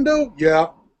out the window? Yeah.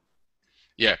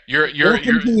 Yeah, you're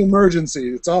the emergency.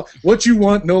 It's all what you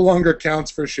want no longer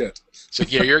counts for shit. So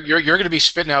yeah, you're going to be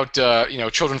spitting out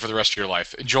children for the rest of your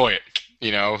life. Enjoy it.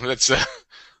 That's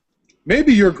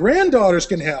maybe your granddaughters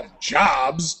can have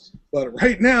jobs, but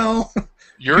right now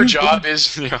your job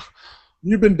is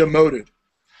you've been demoted.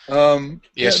 So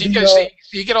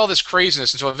you get all this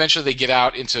craziness until eventually they get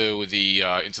out into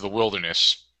the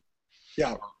wilderness.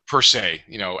 Yeah. Per se,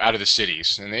 out of the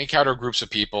cities, and they encounter groups of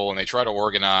people, and they try to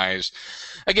organize.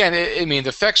 Again, the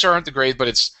effects aren't the great, but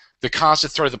it's the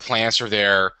constant threat of the plants are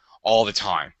there all the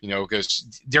time,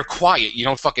 because they're quiet. You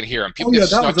don't fucking hear them. People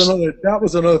that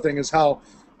was another thing is how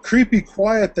creepy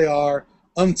quiet they are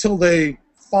until they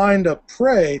find a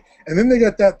prey, and then they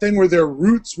got that thing where their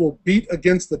roots will beat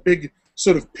against the big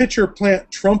sort of pitcher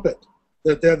plant trumpet.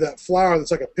 That they have that flower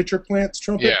that's like a pitcher plant's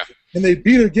trumpet, and they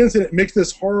beat against it. It makes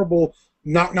this horrible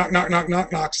knock, knock, knock, knock,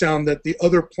 knock, knock sound that the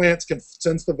other plants can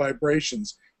sense the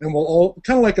vibrations and will all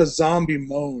kind of like a zombie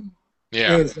moan.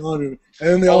 Yeah. And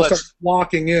then they all start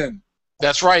flocking in.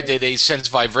 That's right. They sense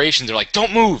vibration. They're like,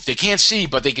 don't move. They can't see,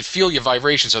 but they can feel your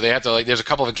vibration. So they have to like. There's a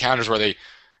couple of encounters where they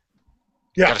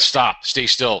Yeah, gotta stop, stay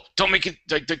still, don't make it.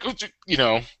 You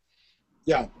know.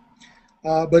 yeah.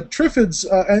 But Triffids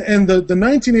and the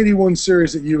 1981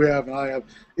 series that you have and I have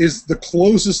is the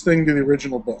closest thing to the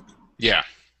original book. Yeah.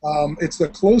 It's the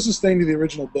closest thing to the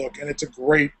original book, and it's a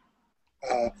great.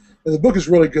 The book is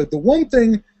really good. The one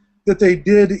thing that they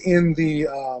did in the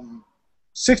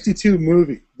 62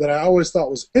 movie that I always thought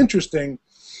was interesting,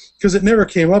 because it never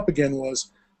came up again,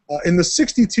 was in the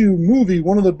 62 movie,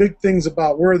 one of the big things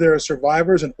about where there are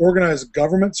survivors and organized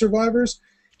government survivors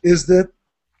is that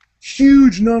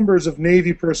huge numbers of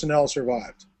Navy personnel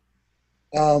survived.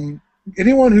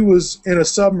 Anyone who was in a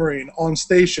submarine on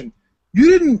station, you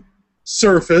didn't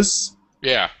surface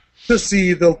Yeah. to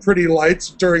see the pretty lights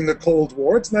during the Cold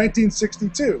War. It's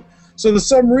 1962. So the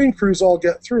submarine crews all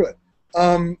get through it.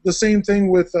 The same thing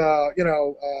with,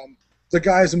 the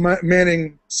guys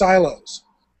manning silos.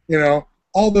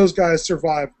 All those guys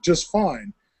survived just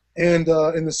fine. And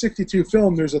in the 62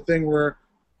 film, there's a thing where,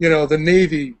 the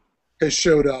Navy has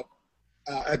showed up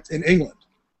in England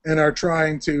and are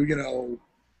trying to,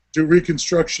 do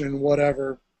reconstruction and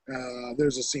whatever.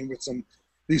 There's a scene with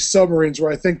these submarines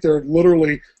where I think they're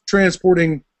literally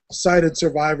transporting sighted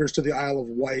survivors to the Isle of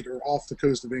Wight or off the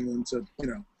coast of England to,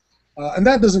 and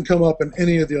that doesn't come up in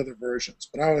any of the other versions.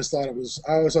 But I always thought that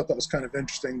was kind of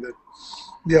interesting that,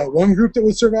 one group that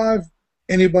would survive,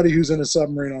 anybody who's in a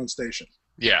submarine on station.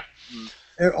 Yeah.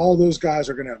 And all those guys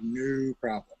are going to have no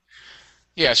problem.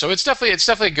 Yeah, so it's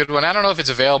definitely a good one. I don't know if it's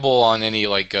available on any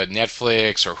like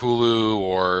Netflix or Hulu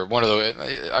or one of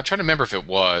the. I'm trying to remember if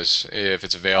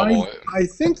it's available. I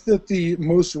think that the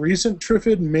most recent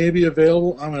Triffid may be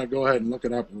available. I'm going to go ahead and look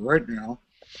it up right now.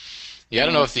 Yeah, I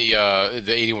don't know if the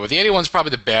 81. The 81's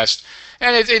probably the best,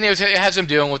 and it has them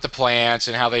dealing with the plants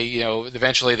and how they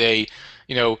eventually they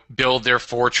build their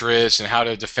fortress and how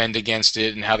to defend against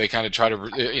it and how they kind of try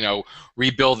to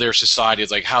rebuild their society.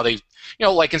 It's like how they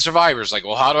like in Survivors, like,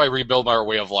 well, how do I rebuild my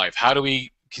way of life? How do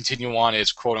we continue on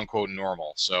as quote unquote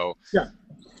normal? So yeah,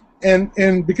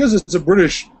 and because it's a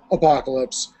British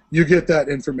apocalypse, you get that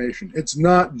information. It's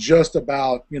not just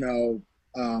about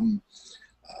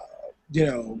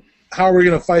how are we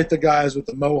going to fight the guys with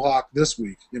the mohawk this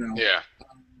week? Yeah.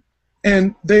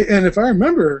 And if I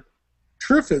remember,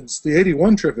 Triffids, the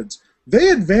 81 Triffids, they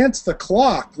advanced the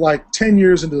clock like 10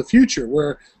 years into the future,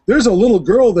 where there's a little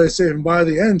girl they save, and by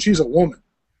the end, she's a woman.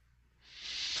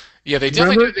 Yeah, they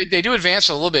definitely do, they do advance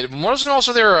a little bit. Wasn't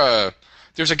also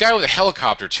there's a guy with a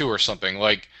helicopter too or something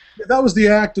like. That was the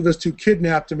activist who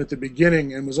kidnapped him at the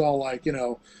beginning and was all like,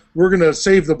 we're going to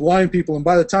save the blind people. And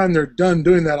by the time they're done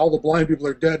doing that, all the blind people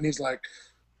are dead. And he's like,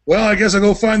 well, I guess I'll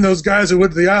go find those guys who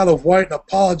went to the Isle of Wight and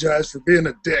apologize for being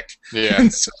a dick. Yeah.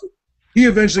 And so he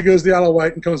eventually goes to the Isle of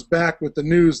Wight and comes back with the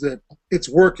news that it's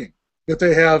working, that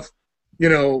they have,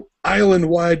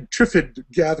 island-wide Triffid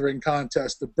gathering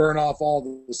contest to burn off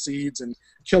all the seeds and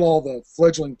kill all the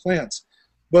fledgling plants.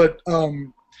 But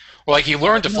well, like he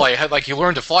learned to fly a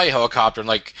helicopter, and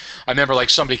like I remember, like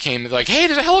somebody came like, "Hey,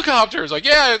 there's a helicopter." It's like,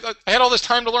 "Yeah, I had all this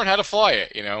time to learn how to fly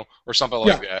it," or something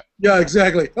like that. Yeah,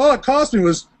 exactly. All it cost me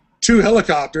was 2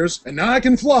 helicopters, and now I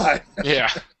can fly. Yeah.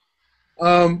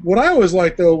 What I always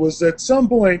liked though was at some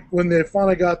point when they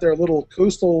finally got their little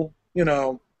coastal,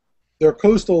 their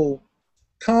coastal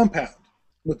compound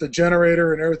with the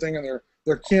generator and everything, and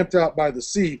they're camped out by the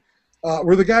sea,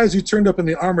 were the guys who turned up in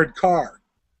the armored car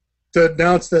to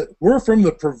announce that we're from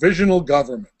the provisional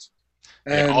government.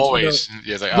 And yeah, always.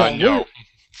 I know.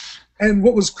 And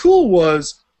what was cool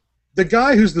was the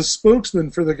guy who's the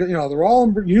spokesman for they're all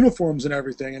in uniforms and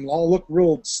everything and all look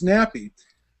real snappy,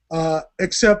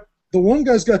 except the one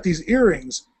guy's got these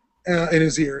earrings in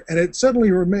his ear, and it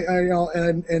suddenly remained,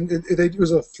 it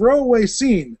was a throwaway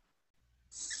scene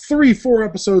 3-4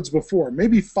 episodes before,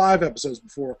 maybe 5 episodes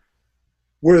before,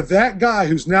 where that guy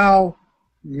who's now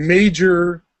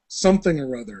major something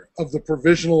or other of the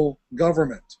provisional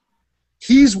government,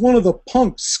 he's one of the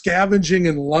punks scavenging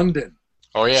in London.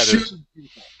 Oh yeah,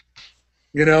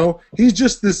 he's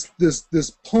just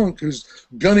this punk who's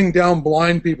gunning down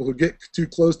blind people who get too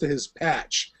close to his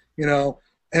patch.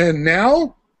 And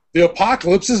now the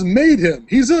apocalypse has made him.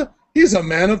 He's a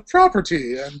man of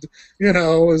property, and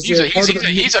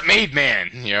he's a made man.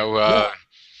 Yeah.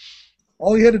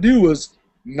 All he had to do was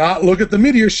not look at the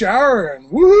meteor shower, and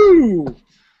woohoo!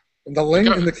 In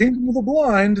the kingdom of the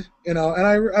blind, and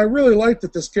I really liked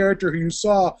that this character who you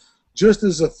saw just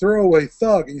as a throwaway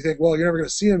thug, and you think, well, you're never going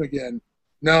to see him again.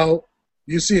 No,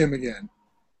 you see him again.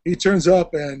 He turns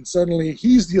up, and suddenly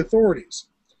he's the authorities.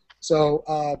 So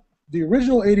the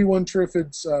original '81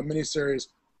 Triffids miniseries,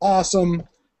 awesome.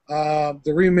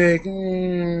 The remake,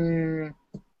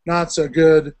 not so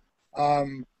good.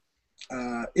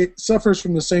 It suffers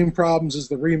from the same problems as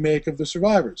the remake of the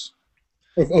Survivors,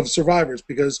 of Survivors,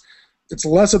 because it's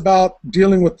less about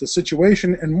dealing with the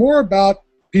situation and more about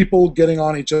people getting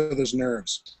on each other's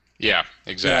nerves. Yeah,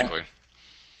 exactly.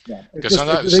 Yeah. Because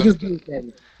sometimes,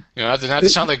 not to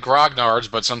sound like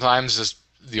grognards, but sometimes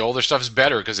the older stuff is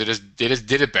better because they just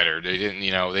did it better. They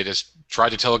didn't, they just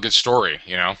tried to tell a good story.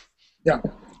 Yeah.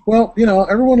 Well,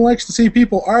 everyone likes to see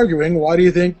people arguing. Why do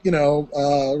you think,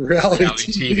 reality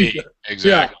TV?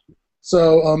 Exactly. Yeah.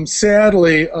 So,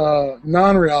 sadly,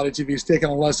 non-reality TV is taking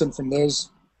a lesson from those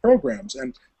programs,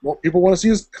 and what people want to see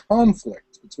is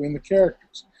conflict between the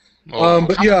characters. Well,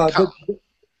 but yeah,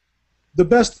 the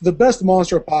best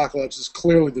monster apocalypse is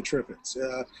clearly the Triffids.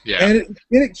 Yeah. And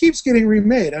it keeps getting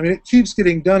remade. I mean, it keeps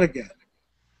getting done again,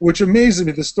 which amazes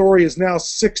me. The story is now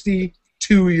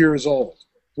 62 years old,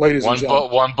 ladies and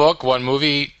gentlemen. One book, one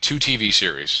movie, 2 TV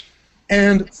series.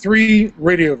 And 3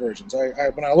 radio versions.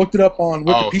 When I looked it up on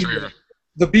Wikipedia,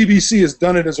 the BBC has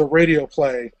done it as a radio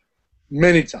play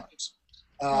many times.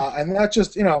 And that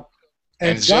just, and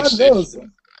God knows.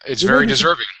 It's very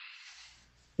deserving.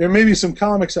 There may be some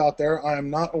comics out there. I am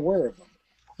not aware of them.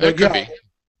 It could be.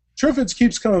 Triffids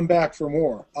keeps coming back for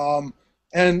more.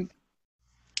 And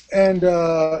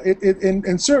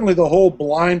certainly the whole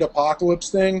blind apocalypse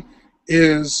thing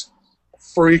is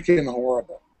freaking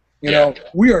horrible.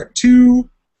 We are 2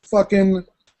 fucking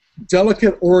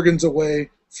delicate organs away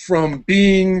from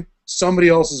being somebody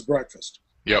else's breakfast.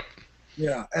 Yep.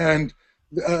 Yeah, and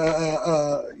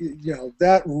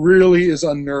that really is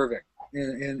unnerving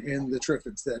in the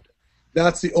Triffids.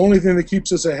 That's the only thing that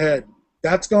keeps us ahead.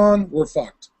 That's gone, we're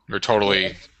fucked. We're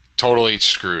totally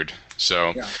screwed.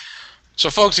 So. Yeah. So,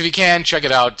 folks, if you can, check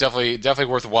it out. Definitely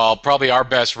worthwhile. Probably our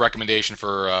best recommendation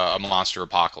for a monster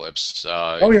apocalypse.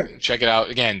 Yeah. Check it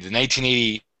out. Again, the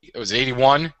 1980, was it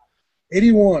 81?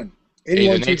 81.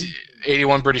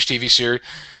 81 British TV series.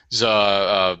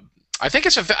 I think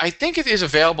it is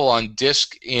available on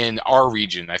disc in our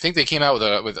region. I think they came out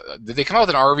did they come out with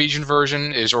an our region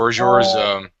version? Is yours?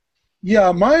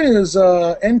 Yeah, mine is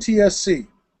NTSC,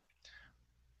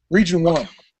 Region 1.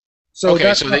 So okay,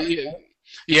 that's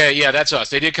Yeah, that's us.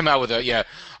 They did come out with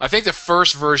I think the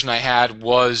first version I had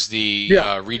was the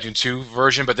Region 2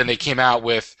 version, but then they came out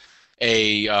with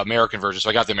a American version, so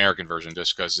I got the American version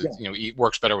just because it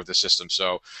works better with the system.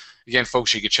 So, again,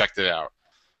 folks, you can check that out.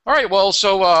 All right, well,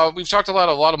 so we've talked a lot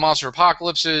of monster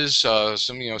apocalypses,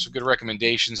 some good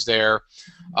recommendations there.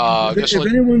 If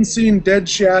anyone's seen Dead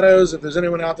Shadows, if there's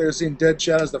anyone out there who's seen Dead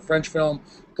Shadows, the French film,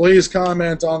 please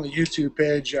comment on the YouTube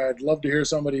page. I'd love to hear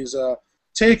somebody's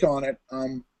take on it.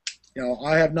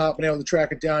 I have not been able to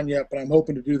track it down yet, but I'm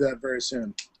hoping to do that very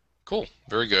soon. Cool,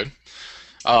 very good.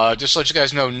 Just to let you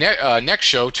guys know, next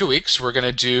show, 2 weeks, we're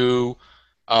going to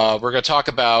talk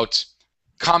about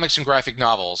comics and graphic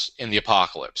novels in the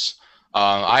apocalypse.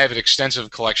 I have an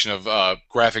extensive collection of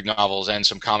graphic novels and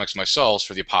some comics myself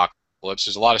for the apocalypse.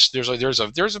 There's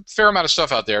a fair amount of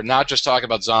stuff out there. Not just talking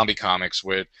about zombie comics.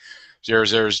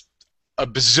 There's a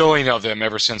bazillion of them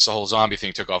ever since the whole zombie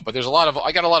thing took off. But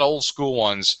I got a lot of old school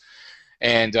ones,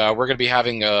 and we're going to be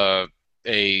having a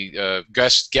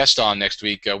guest on next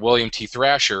week, William T.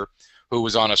 Thrasher, who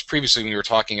was on us previously when we were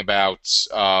talking about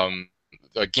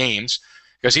games.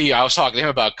 Because I was talking to him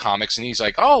about comics, and he's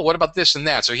like, "Oh, what about this and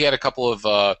that?" So he had a couple of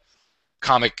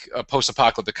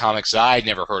post-apocalyptic comics that I'd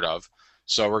never heard of.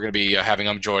 So we're going to be having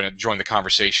him join the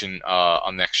conversation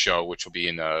on the next show, which will be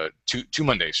in 2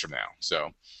 Mondays from now.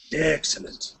 So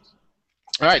excellent.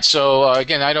 All right. So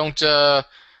again, I don't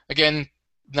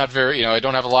not very I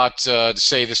don't have a lot to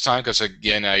say this time because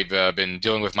again I've been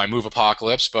dealing with my move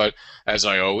apocalypse. But as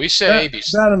I always say,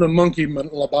 that and the monkey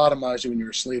lobotomized you when you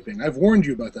were sleeping. I've warned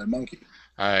you about that monkey.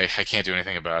 I can't do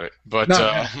anything about it. But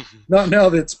not now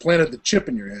that it's planted the chip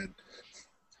in your head.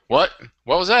 What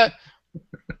was that?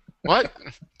 What?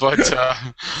 But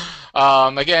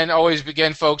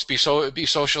again, folks, be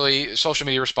social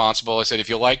media responsible. I said if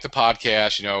you like the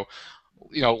podcast,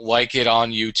 like it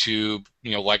on YouTube,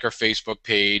 like our Facebook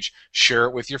page, share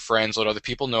it with your friends, let other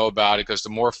people know about it, because the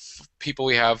more people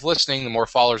we have listening, the more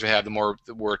followers we have, the more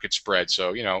the word gets spread.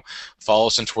 So, follow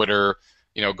us on Twitter,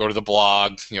 go to the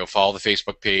blog, follow the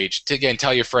Facebook page. Again,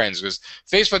 tell your friends, because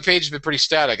Facebook page has been pretty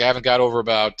static. I haven't got over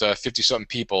about 50-something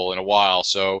people in a while,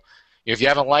 so if you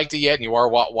haven't liked it yet and you are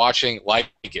watching,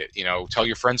 like it. Tell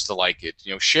your friends to like it.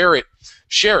 Share it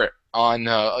on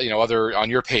on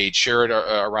your page. Share it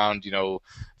around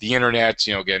the internet.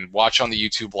 Again, watch on the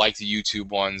YouTube, like the YouTube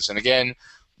ones. And again,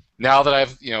 now that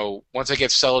I've, once I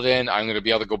get settled in, I'm going to be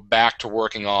able to go back to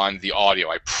working on the audio.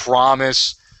 I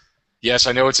promise. Yes,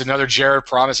 I know it's another Jared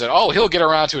promise that, oh, he'll get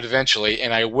around to it eventually,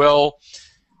 and I will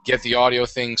get the audio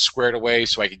thing squared away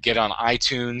so I could get on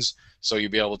iTunes, so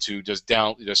you'll be able to just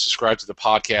subscribe to the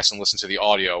podcast and listen to the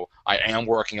audio. I am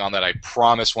working on that. I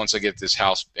promise once I get this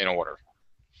house in order.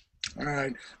 All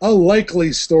right. A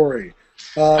likely story.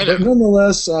 But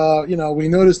nonetheless, we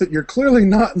noticed that you're clearly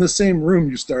not in the same room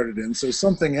you started in, so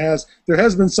there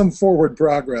has been some forward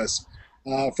progress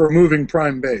for moving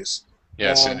Prime Base.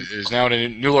 Yes, it is now in a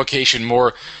new location,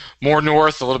 more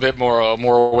north, a little bit more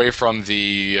away from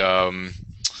the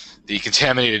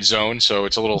contaminated zone, so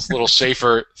it's a little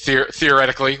safer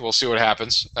theoretically. We'll see what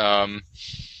happens. All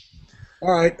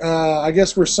right, I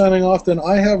guess we're signing off then.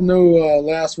 I have no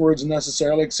last words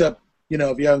necessarily, except,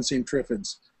 if you haven't seen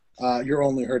Triffids, you're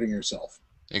only hurting yourself.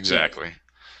 Exactly.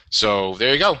 So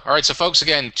there you go. All right, so folks,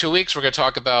 again, 2 weeks we're going to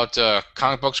talk about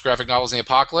comic books, graphic novels, and the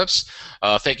apocalypse.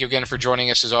 Thank you again for joining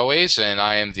us as always, and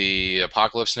I am the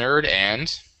Apocalypse Nerd,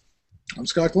 and I'm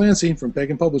Scott Glancy from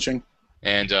Pagan Publishing.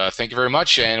 And thank you very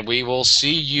much, and we will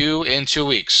see you in 2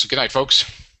 weeks. Good night, folks.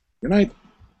 Good night.